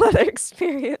a whole other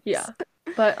experience. yeah.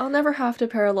 But I'll never have to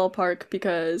parallel park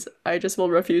because I just will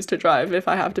refuse to drive if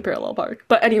I have to parallel park.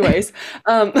 But anyways,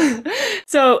 um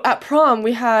so at prom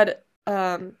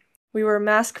we were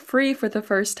mask free for the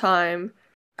first time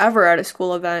ever at a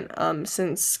school event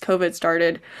since COVID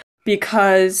started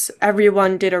because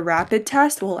everyone did a rapid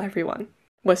test. Well, everyone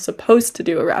was supposed to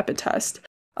do a rapid test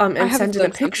I and have a send in a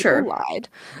feeling some people picture. lied.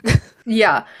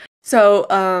 Yeah. So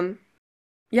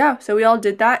yeah, so we all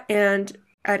did that, and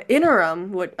at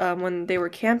interim, when they were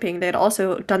camping, they had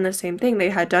also done the same thing. They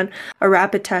had done a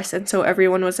rapid test, and so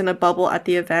everyone was in a bubble at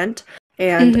the event,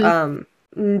 and Hmm.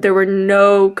 there were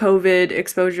no COVID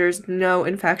exposures, no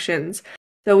infections.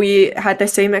 So we had the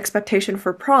same expectation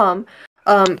for prom,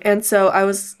 and so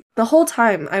the whole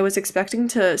time I was expecting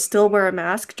to still wear a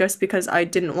mask just because I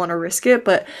didn't want to risk it,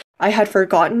 but I had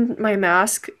forgotten my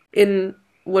mask in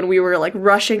when we were like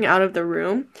rushing out of the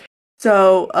room.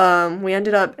 So, we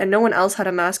ended up, and no one else had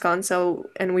a mask on,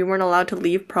 and we weren't allowed to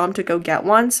leave prom to go get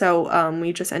one, so,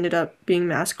 we just ended up being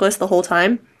maskless the whole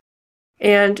time.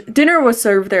 And dinner was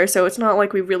served there, so it's not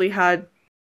like we really had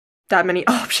that many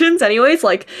options anyways,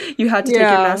 like, you had to take your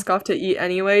Yeah. mask off to eat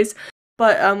anyways.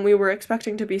 But, we were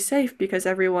expecting to be safe because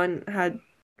everyone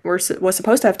was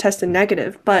supposed to have tested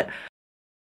negative, but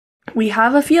we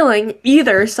have a feeling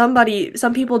either some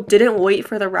people didn't wait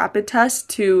for the rapid test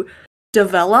to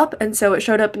develop, and so it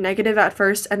showed up negative at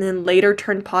first and then later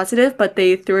turned positive, but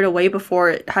they threw it away before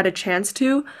it had a chance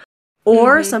to.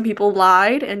 Or Hmm. some people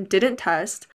lied and didn't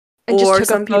test, And just or took a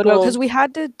some photo because people, we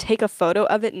had to take a photo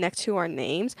of it next to our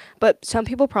names, but some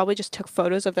people probably just took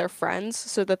photos of their friends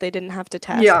so that they didn't have to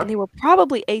test, yeah, and they were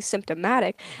probably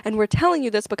asymptomatic. And we're telling you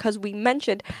this because we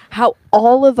mentioned how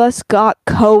all of us got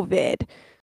COVID.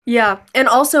 yeah. And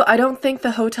also, I don't think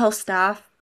the hotel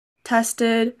staff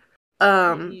tested.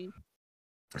 Um, Mm.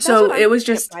 That's what so I'm it was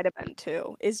thinking it just, might have been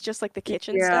too. Is just like the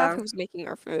kitchen staff yeah, who was making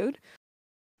our food.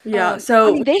 yeah. I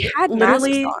So mean, they had masks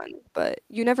literally, on, but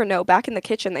you never know. Back in the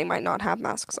kitchen, they might not have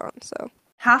masks on, so.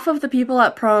 half of the people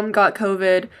at prom got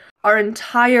COVID. Our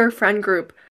entire friend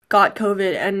group got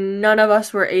COVID, and none of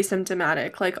us were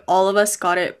asymptomatic. Like, all of us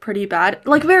got it pretty bad.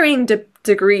 Like, varying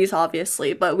degrees,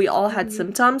 obviously, but we all had Mhm.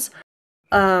 symptoms.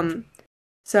 Um,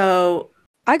 so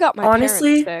I got my parents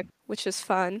honestly, sick, which is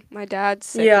fun. My dad's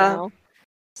sick yeah, now. me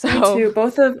So, too.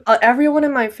 Both of everyone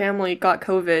in my family got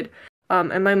COVID.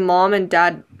 And my mom and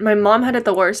dad, my mom had it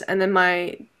the worst, and then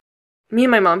me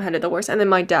and my mom had it the worst, and then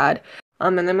my dad.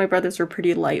 And then my brothers were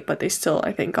pretty light, but they still,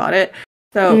 I think, got it.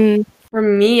 So mm. for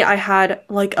me, I had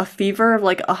like a fever of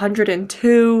like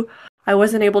 102. I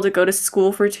wasn't able to go to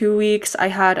school for 2 weeks.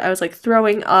 I was like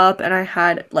throwing up, and I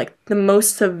had like the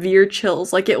most severe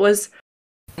chills. Like it was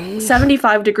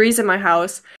 75 degrees in my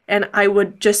house, and I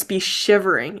would just be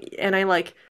shivering, and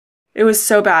it was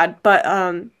so bad. But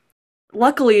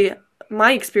luckily,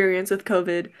 my experience with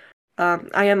COVID,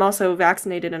 I am also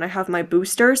vaccinated and I have my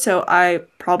booster, so I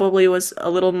probably was a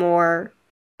little more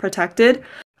protected.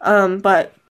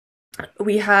 But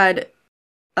we had,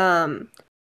 um,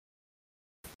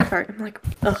 sorry, I'm like,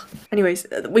 ugh. Anyways,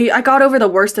 I got over the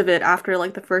worst of it after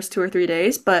like the first 2 or 3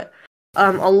 days, but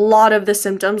a lot of the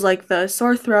symptoms, like the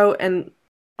sore throat, and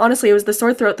honestly, it was the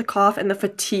sore throat, the cough, and the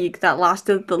fatigue that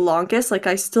lasted the longest. Like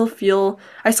I still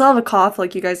have a cough,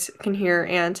 like you guys can hear,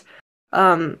 and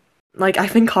um, like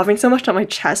I've been coughing so much that my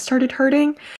chest started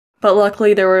hurting. But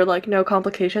luckily, there were like no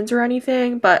complications or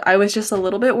anything. But I was just a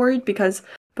little bit worried because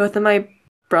both of my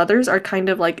brothers are kind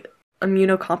of like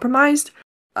immunocompromised,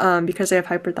 because they have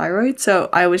hyperthyroid. So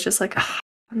I was just like, "Ah,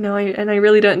 no, and I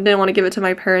really didn't want to give it to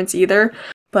my parents either.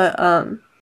 But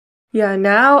yeah,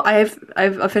 now I've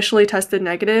officially tested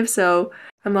negative, so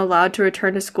I'm allowed to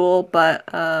return to school, but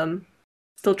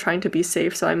still trying to be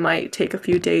safe, so I might take a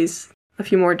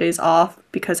few more days off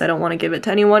because I don't want to give it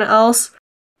to anyone else.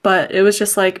 But it was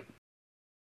just like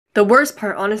the worst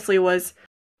part honestly was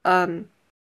um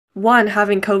one,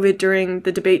 having COVID during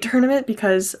the debate tournament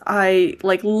because I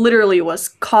like literally was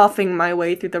coughing my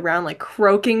way through the round, like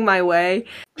croaking my way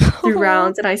through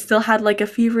rounds, and I still had like a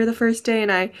fever the first day,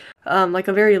 and I like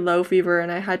a very low fever,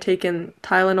 and I had taken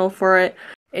Tylenol for it,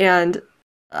 and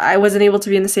I wasn't able to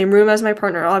be in the same room as my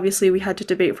partner. Obviously, we had to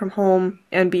debate from home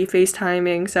and be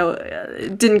FaceTiming, so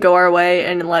it didn't go our way,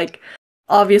 and like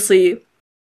obviously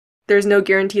there's no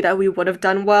guarantee that we would have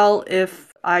done well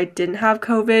if I didn't have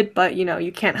COVID, but you know,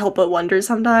 you can't help but wonder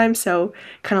sometimes, so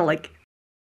kind of like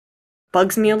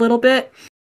bugs me a little bit.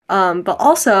 But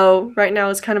also, right now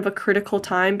is kind of a critical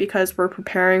time because we're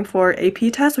preparing for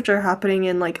AP tests, which are happening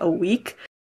in like a week.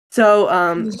 So,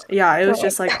 yeah, it was God.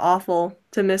 just like awful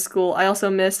to miss school. I also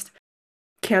missed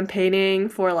campaigning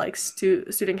for like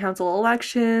student council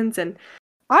elections and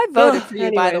I voted oh, for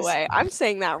you, by the anyways. way. I'm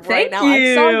saying that right Thank now.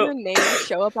 I saw your you. name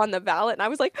show up on the ballot and I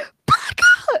was like,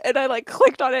 Baka! And I like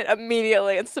clicked on it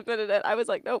immediately and submitted it. I was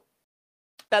like, nope,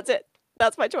 that's it.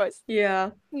 That's my choice.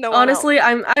 Yeah. No one else. Honestly,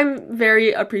 I'm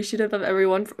very appreciative of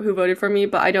everyone who voted for me,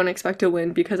 but I don't expect to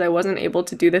win because I wasn't able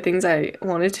to do the things I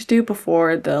wanted to do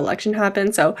before the election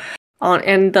happened. So, on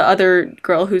and the other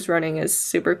girl who's running is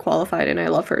super qualified and I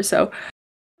love her. So,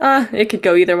 it could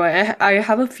go either way. I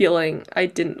have a feeling I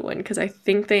didn't win because I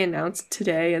think they announced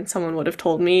today and someone would have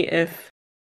told me if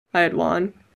I had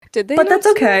won. Did they But that's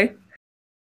announce today?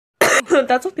 okay.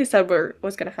 That's what they said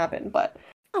was gonna happen, but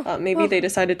Oh, maybe well, they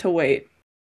decided to wait.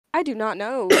 I do not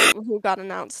know who got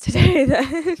announced today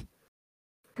then.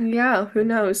 Yeah, who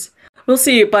knows? We'll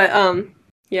see, but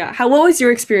yeah. What was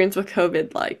your experience with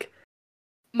COVID like?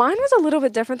 Mine was a little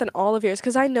bit different than all of yours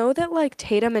because I know that like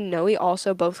Tatum and Noe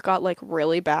also both got like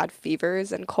really bad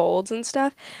fevers and colds and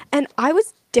stuff. And I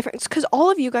was different because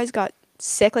all of you guys got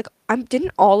sick. Like,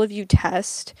 didn't all of you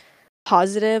test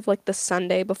positive like the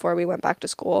Sunday before we went back to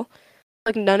school?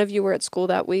 Like, none of you were at school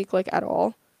that week, like at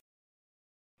all.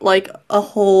 Like a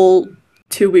whole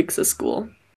 2 weeks of school.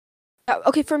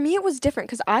 Okay, for me it was different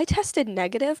because I tested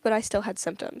negative, but I still had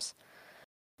symptoms.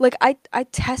 Like I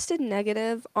tested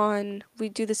negative on we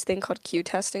do this thing called Q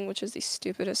testing, which is the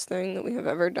stupidest thing that we have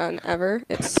ever done ever.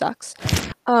 It sucks.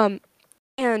 Um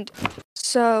and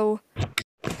so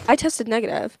I tested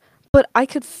negative, but I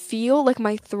could feel like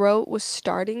my throat was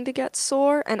starting to get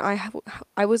sore and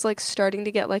I was like starting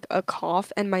to get like a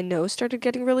cough and my nose started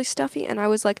getting really stuffy and I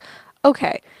was like,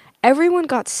 okay, everyone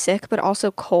got sick, but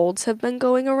also colds have been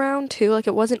going around too. Like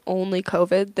it wasn't only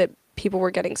COVID that people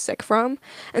were getting sick from.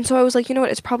 And so I was like, you know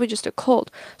what? It's probably just a cold.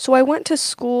 So I went to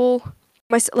school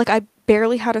like I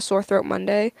barely had a sore throat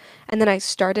Monday and then I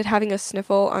started having a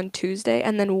sniffle on Tuesday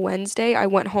and then Wednesday I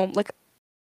went home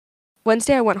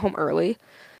early.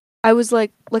 I was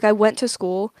like I went to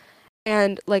school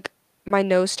and like my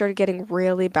nose started getting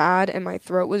really bad and my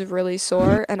throat was really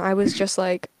sore and I was just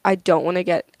like I don't want to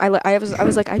get I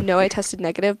was like I know I tested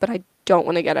negative but I don't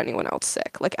want to get anyone else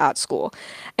sick like at school.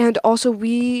 And also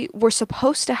we were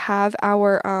supposed to have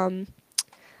our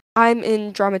I'm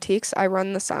in dramatiques. I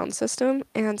run the sound system,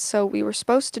 and so we were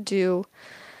supposed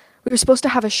to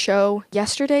have a show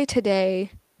yesterday,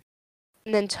 today,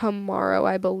 and then tomorrow,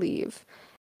 I believe.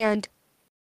 And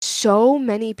so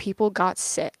many people got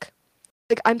sick.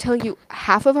 Like I'm telling you,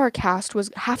 half of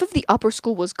the upper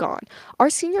school was gone. Our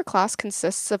senior class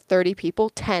consists of 30 people,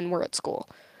 10 were at school.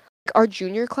 Like, our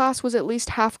junior class was at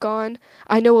least half gone.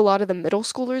 I know a lot of the middle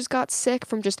schoolers got sick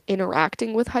from just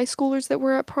interacting with high schoolers that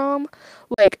were at prom.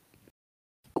 Like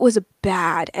it was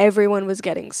bad. Everyone was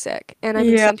getting sick. And I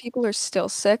mean, Yeah. some people are still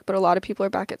sick, but a lot of people are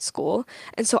back at school.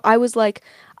 And so I was like,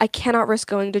 I cannot risk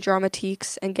going to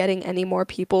dramatiques and getting any more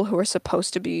people who are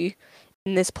supposed to be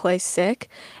in this place sick.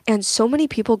 And so many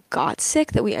people got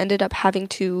sick that we ended up having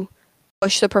to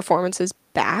push the performances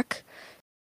back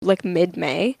like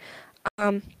mid-May.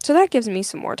 So that gives me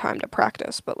some more time to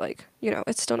practice, but like,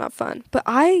 it's still not fun. But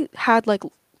I had like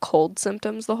cold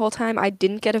symptoms the whole time. I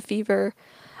didn't get a fever.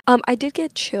 I did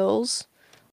get chills,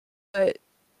 but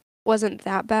wasn't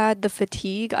that bad. The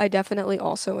fatigue, I definitely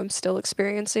also am still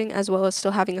experiencing, as well as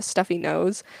still having a stuffy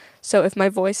nose. So if my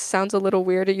voice sounds a little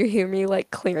weird or you hear me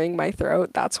like clearing my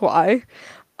throat, that's why.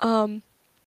 Um,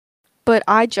 but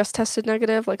I just tested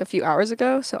negative like a few hours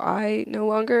ago, so I no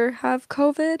longer have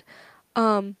COVID.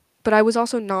 Um, but I was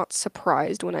also not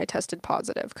surprised when I tested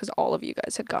positive because all of you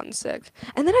guys had gotten sick.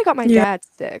 And then I got my Yeah. dad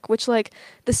sick, which like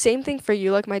the same thing for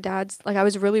you. Like my dad's like I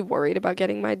was really worried about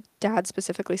getting my dad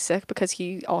specifically sick because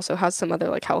he also has some other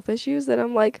like health issues that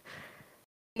I'm like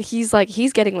he's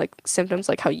getting like symptoms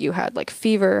like how you had like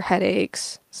fever,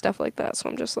 headaches, stuff like that. So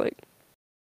I'm just like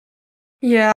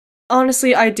Yeah.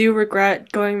 Honestly, I do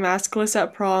regret going maskless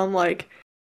at prom. Like,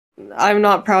 I'm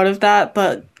not proud of that,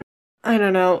 but I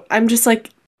don't know. I'm just like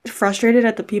frustrated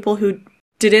at the people who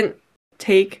didn't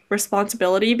take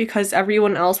responsibility because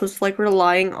everyone else was like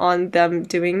relying on them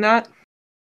doing that.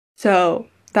 So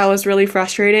that was really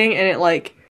frustrating, and it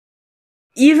like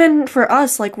even for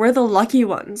us, like we're the lucky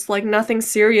ones. Like nothing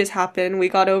serious happened. We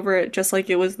got over it just like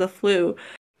it was the flu,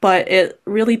 but it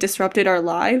really disrupted our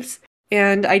lives.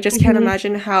 And I just can't Mhm.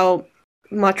 imagine how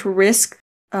much risk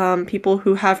people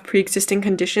who have pre-existing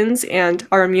conditions and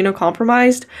are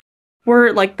immunocompromised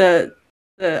were like the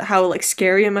how like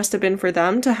scary it must have been for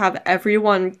them to have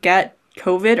everyone get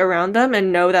COVID around them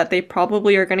and know that they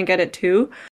probably are going to get it too.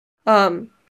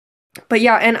 Um, but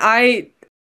yeah, and I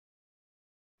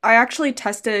actually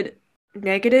tested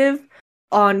negative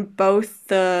on both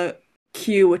the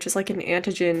Q, which is like an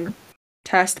antigen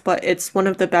test, but it's one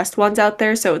of the best ones out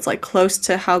there, so it's like close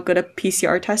to how good a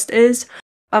PCR test is.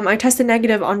 I tested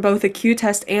negative on both a Q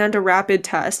test and a rapid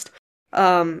test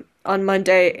on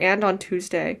Monday and on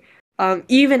Tuesday,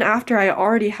 even after I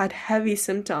already had heavy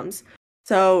symptoms.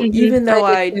 So even I though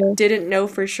did I too. didn't know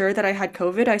for sure that I had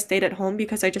COVID, I stayed at home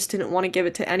because I just didn't want to give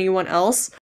it to anyone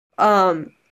else.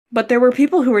 Um, but there were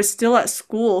people who were still at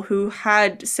school who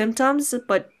had symptoms,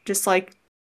 but just like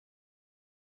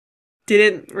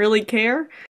didn't really care.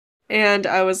 And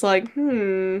I was like,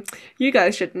 you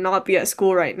guys should not be at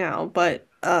school right now. But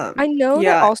I know that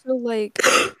yeah. also like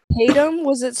Tatum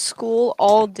was at school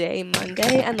all day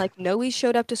Monday and like Noe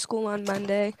showed up to school on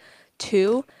Monday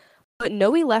too, but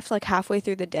Noe left like halfway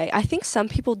through the day. I think some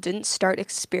people didn't start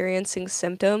experiencing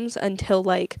symptoms until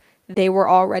like they were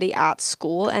already at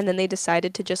school and then they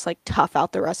decided to just like tough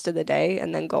out the rest of the day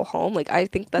and then go home. Like I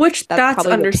think Which that's that's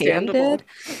probably what Tam understandable. did.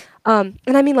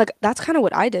 And I mean like that's kind of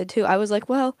what I did too. I was like,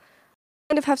 well,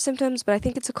 kind of have symptoms, but I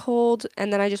think it's a cold.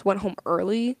 And then I just went home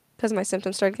early because my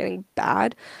symptoms started getting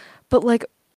bad. But like,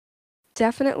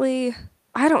 definitely,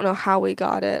 I don't know how we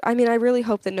got it. I mean, I really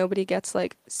hope that nobody gets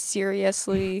like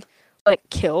seriously like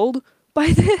killed by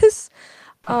this.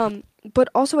 But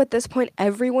also at this point,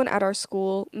 everyone at our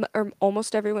school, or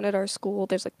almost everyone at our school,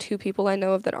 there's like two people I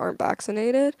know of that aren't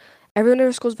vaccinated. Everyone at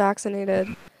our school's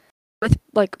vaccinated with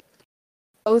like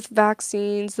both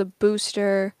vaccines, the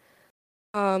booster.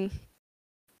 Um,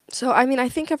 So, I mean, I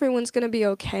think everyone's gonna be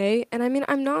okay. And I mean,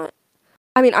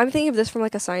 I'm thinking of this from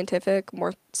like a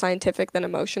more scientific than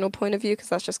emotional point of view, because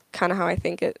that's just kind of how I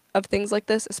think of things like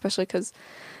this, especially because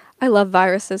I love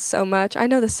viruses so much. I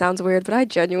know this sounds weird, but I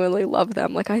genuinely love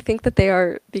them. Like, I think that they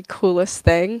are the coolest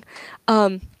thing.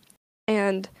 Um,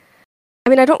 and I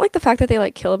mean, I don't like the fact that they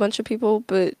like kill a bunch of people,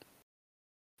 but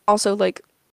also like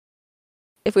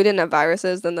if we didn't have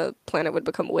viruses, then the planet would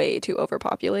become way too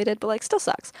overpopulated, but like still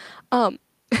sucks. Um,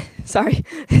 sorry.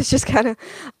 It's just kind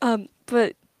of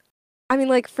but I mean,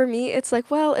 like, for me, it's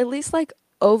like, well, at least, like,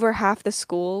 over half the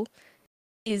school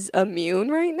is immune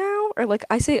right now. Or, like,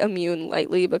 I say immune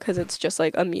lightly because it's just,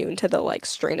 like, immune to the, like,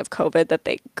 strain of COVID that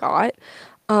they got.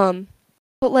 Um,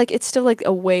 but, like, it's still, like,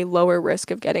 a way lower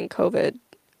risk of getting COVID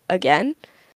again.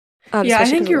 Yeah, I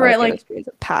especially think because a you're lot right. of the other Like, strains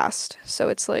have passed. So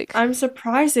it's like, I'm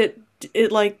surprised it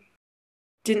like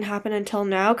didn't happen until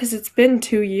now because it's been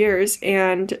 2 years,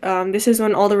 and this is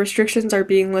when all the restrictions are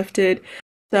being lifted.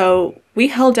 So we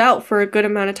held out for a good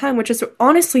amount of time, which is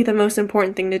honestly the most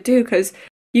important thing to do because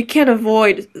you can't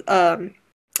avoid a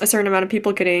certain amount of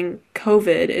people getting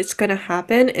COVID. It's gonna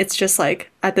happen. It's just like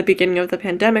at the beginning of the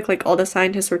pandemic, like all the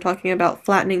scientists were talking about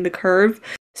flattening the curve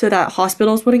so that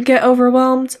hospitals wouldn't get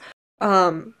overwhelmed.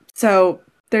 So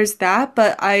there's that,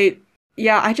 but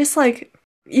yeah, I just like,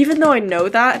 even though I know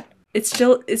that, it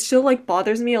still like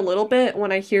bothers me a little bit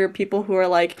when I hear people who are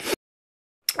like,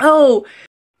 "Oh,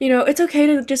 it's okay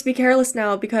to just be careless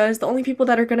now because the only people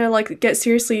that are gonna like get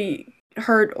seriously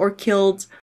hurt or killed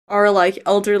are like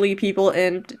elderly people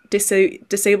and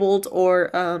disabled or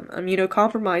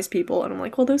immunocompromised people." And I'm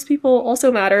like, well, those people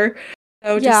also matter.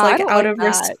 So just yeah, I like don't out like of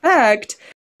that. respect,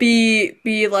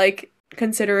 be like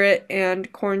considerate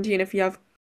and quarantine if you have,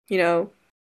 you know,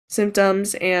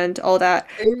 symptoms and all that.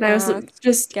 Wear your And I was mask,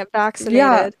 just, get yeah,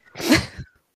 vaccinated.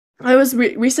 I was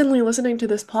recently listening to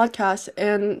this podcast,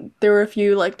 and there were a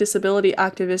few like disability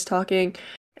activists talking,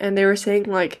 and they were saying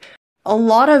like a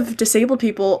lot of disabled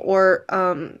people or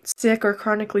sick or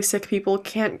chronically sick people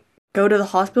can't go to the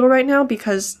hospital right now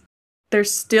because they're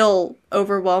still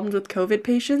overwhelmed with COVID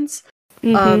patients.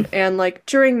 Mm-hmm. And like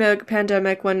during the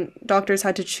pandemic, when doctors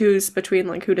had to choose between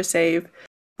like who to save,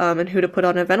 and who to put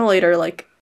on a ventilator, like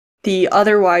the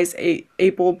otherwise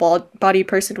able-bodied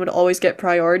person would always get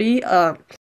priority.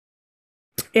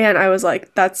 And I was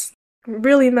like, that's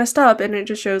really messed up. And it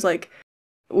just shows like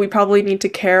we probably need to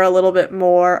care a little bit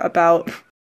more about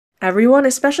everyone,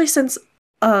 especially since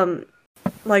um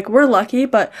like we're lucky,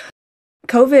 but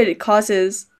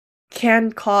COVID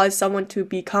can cause someone to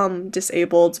become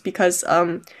disabled because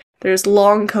there's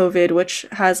long COVID, which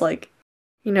has like,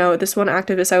 this one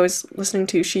activist I was listening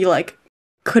to, she like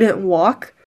couldn't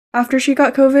walk after she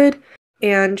got COVID,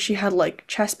 and she had like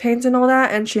chest pains and all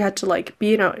that, and she had to like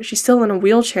she's still in a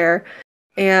wheelchair.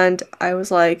 And I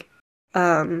was like,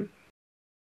 um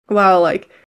wow, like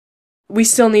we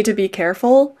still need to be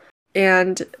careful.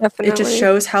 And it just Definitely.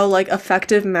 shows how like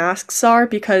effective masks are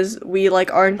because we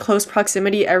like are in close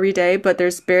proximity every day, but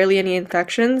there's barely any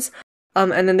infections.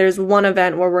 And then there's one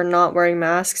event where we're not wearing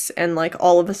masks, and like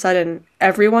all of a sudden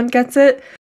everyone gets it.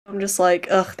 I'm just like,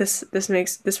 ugh,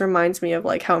 this reminds me of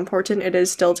like how important it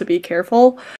is still to be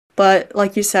careful. But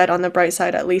like you said, on the bright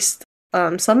side, at least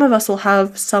some of us will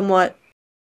have somewhat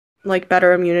like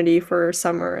better immunity for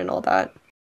summer and all that.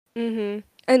 Mm-hmm.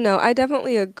 And no, I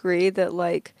definitely agree that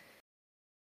like,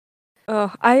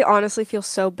 I honestly feel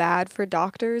so bad for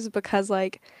doctors because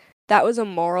like that was a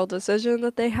moral decision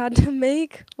that they had to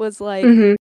make was like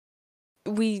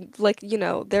Mm-hmm. we like,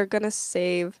 they're gonna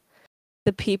save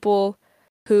the people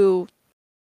who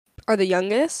are the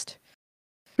youngest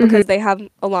Mm-hmm. because they have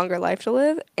a longer life to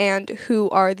live and who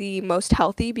are the most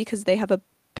healthy because they have a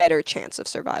better chance of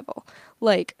survival.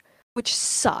 Like, which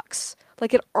sucks.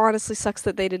 Like, it honestly sucks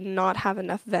that they did not have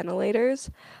enough ventilators.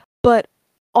 But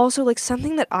also, like,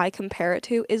 something that I compare it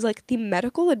to is like the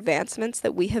medical advancements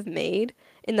that we have made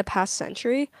in the past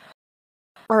century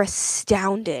are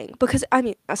astounding. Because, I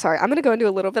mean, sorry, I'm going to go into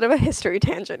a little bit of a history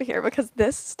tangent here because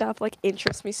this stuff, like,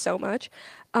 interests me so much.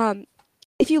 Um,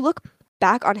 if you look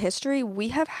back on history, we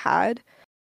have had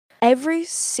every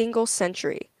single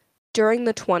century during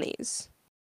the 20s,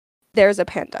 there's a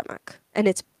pandemic and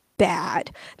it's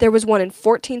bad. There was one in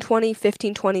 1420,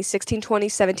 1520, 1620,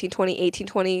 1720,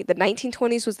 1820. The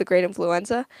 1920s was the Great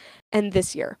Influenza, and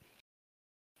this year.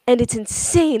 And it's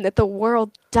insane that the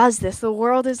world does this. The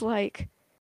world is like,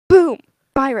 boom,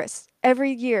 virus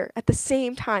every year at the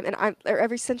same time, or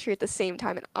every century at the same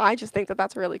time. And I just think that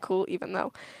that's really cool, even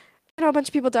though a bunch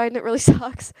of people died and it really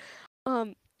sucks.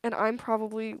 Um, and I'm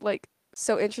probably like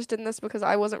so interested in this because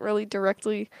I wasn't really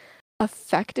directly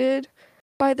affected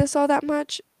by this all that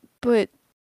much. But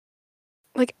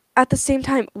like at the same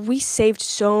time, we saved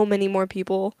so many more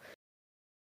people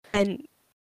than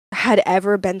had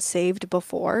ever been saved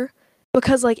before.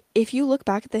 Because like if you look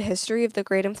back at the history of the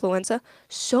Great Influenza,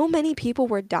 so many people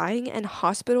were dying and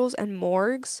hospitals and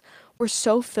morgues were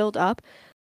so filled up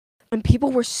and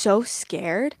people were so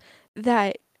scared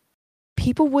that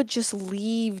people would just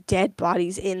leave dead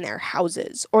bodies in their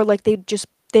houses or like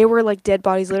they were like dead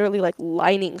bodies literally like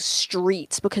lining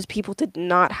streets because people did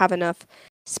not have enough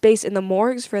space in the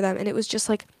morgues for them. And it was just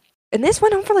like, and this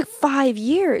went on for like 5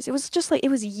 years. It was just like, it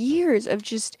was years of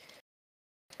just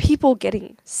people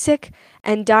getting sick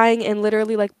and dying and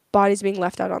literally like bodies being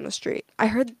left out on the street.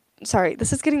 Sorry,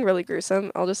 this is getting really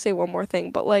gruesome. I'll just say one more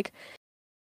thing, but like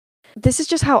this is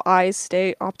just how I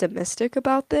stay optimistic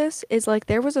about this, is like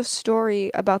there was a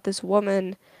story about this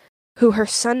woman who her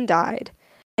son died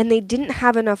and they didn't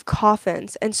have enough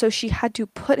coffins, and so she had to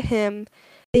put him,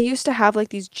 they used to have like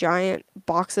these giant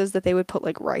boxes that they would put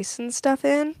like rice and stuff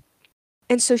in.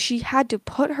 And so she had to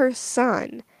put her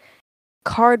son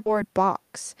cardboard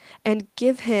box and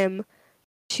give him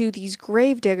to these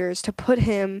grave diggers to put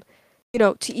him,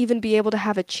 to even be able to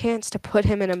have a chance to put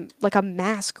him in a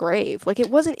mass grave. Like it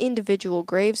wasn't individual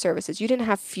grave services. You didn't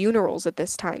have funerals at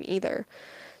this time either.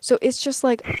 So it's just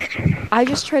like I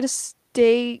just try to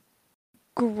stay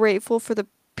grateful for the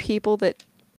people that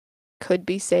could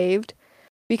be saved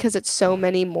because it's so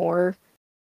many more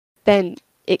than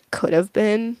it could have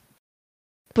been.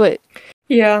 But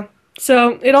Yeah.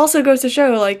 So it also goes to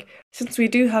show, like, since we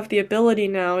do have the ability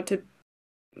now to,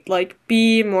 like,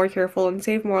 be more careful and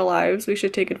save more lives, we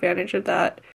should take advantage of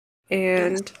that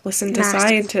and listen to mass.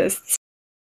 scientists.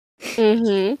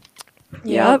 Mhm. Yep.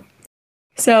 Yep.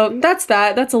 So that's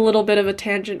that. That's a little bit of a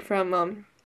tangent from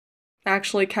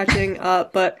actually catching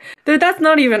up, but that's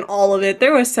not even all of it.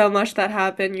 There was so much that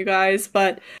happened, you guys,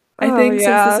 but I Oh think since this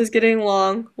yeah. is getting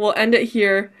long, we'll end it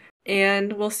here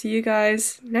and we'll see you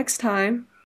guys next time.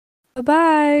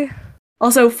 Bye-bye.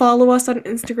 Also, follow us on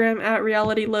Instagram at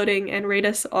Reality Loading and rate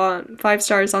us on 5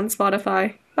 stars on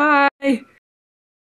Spotify. Bye!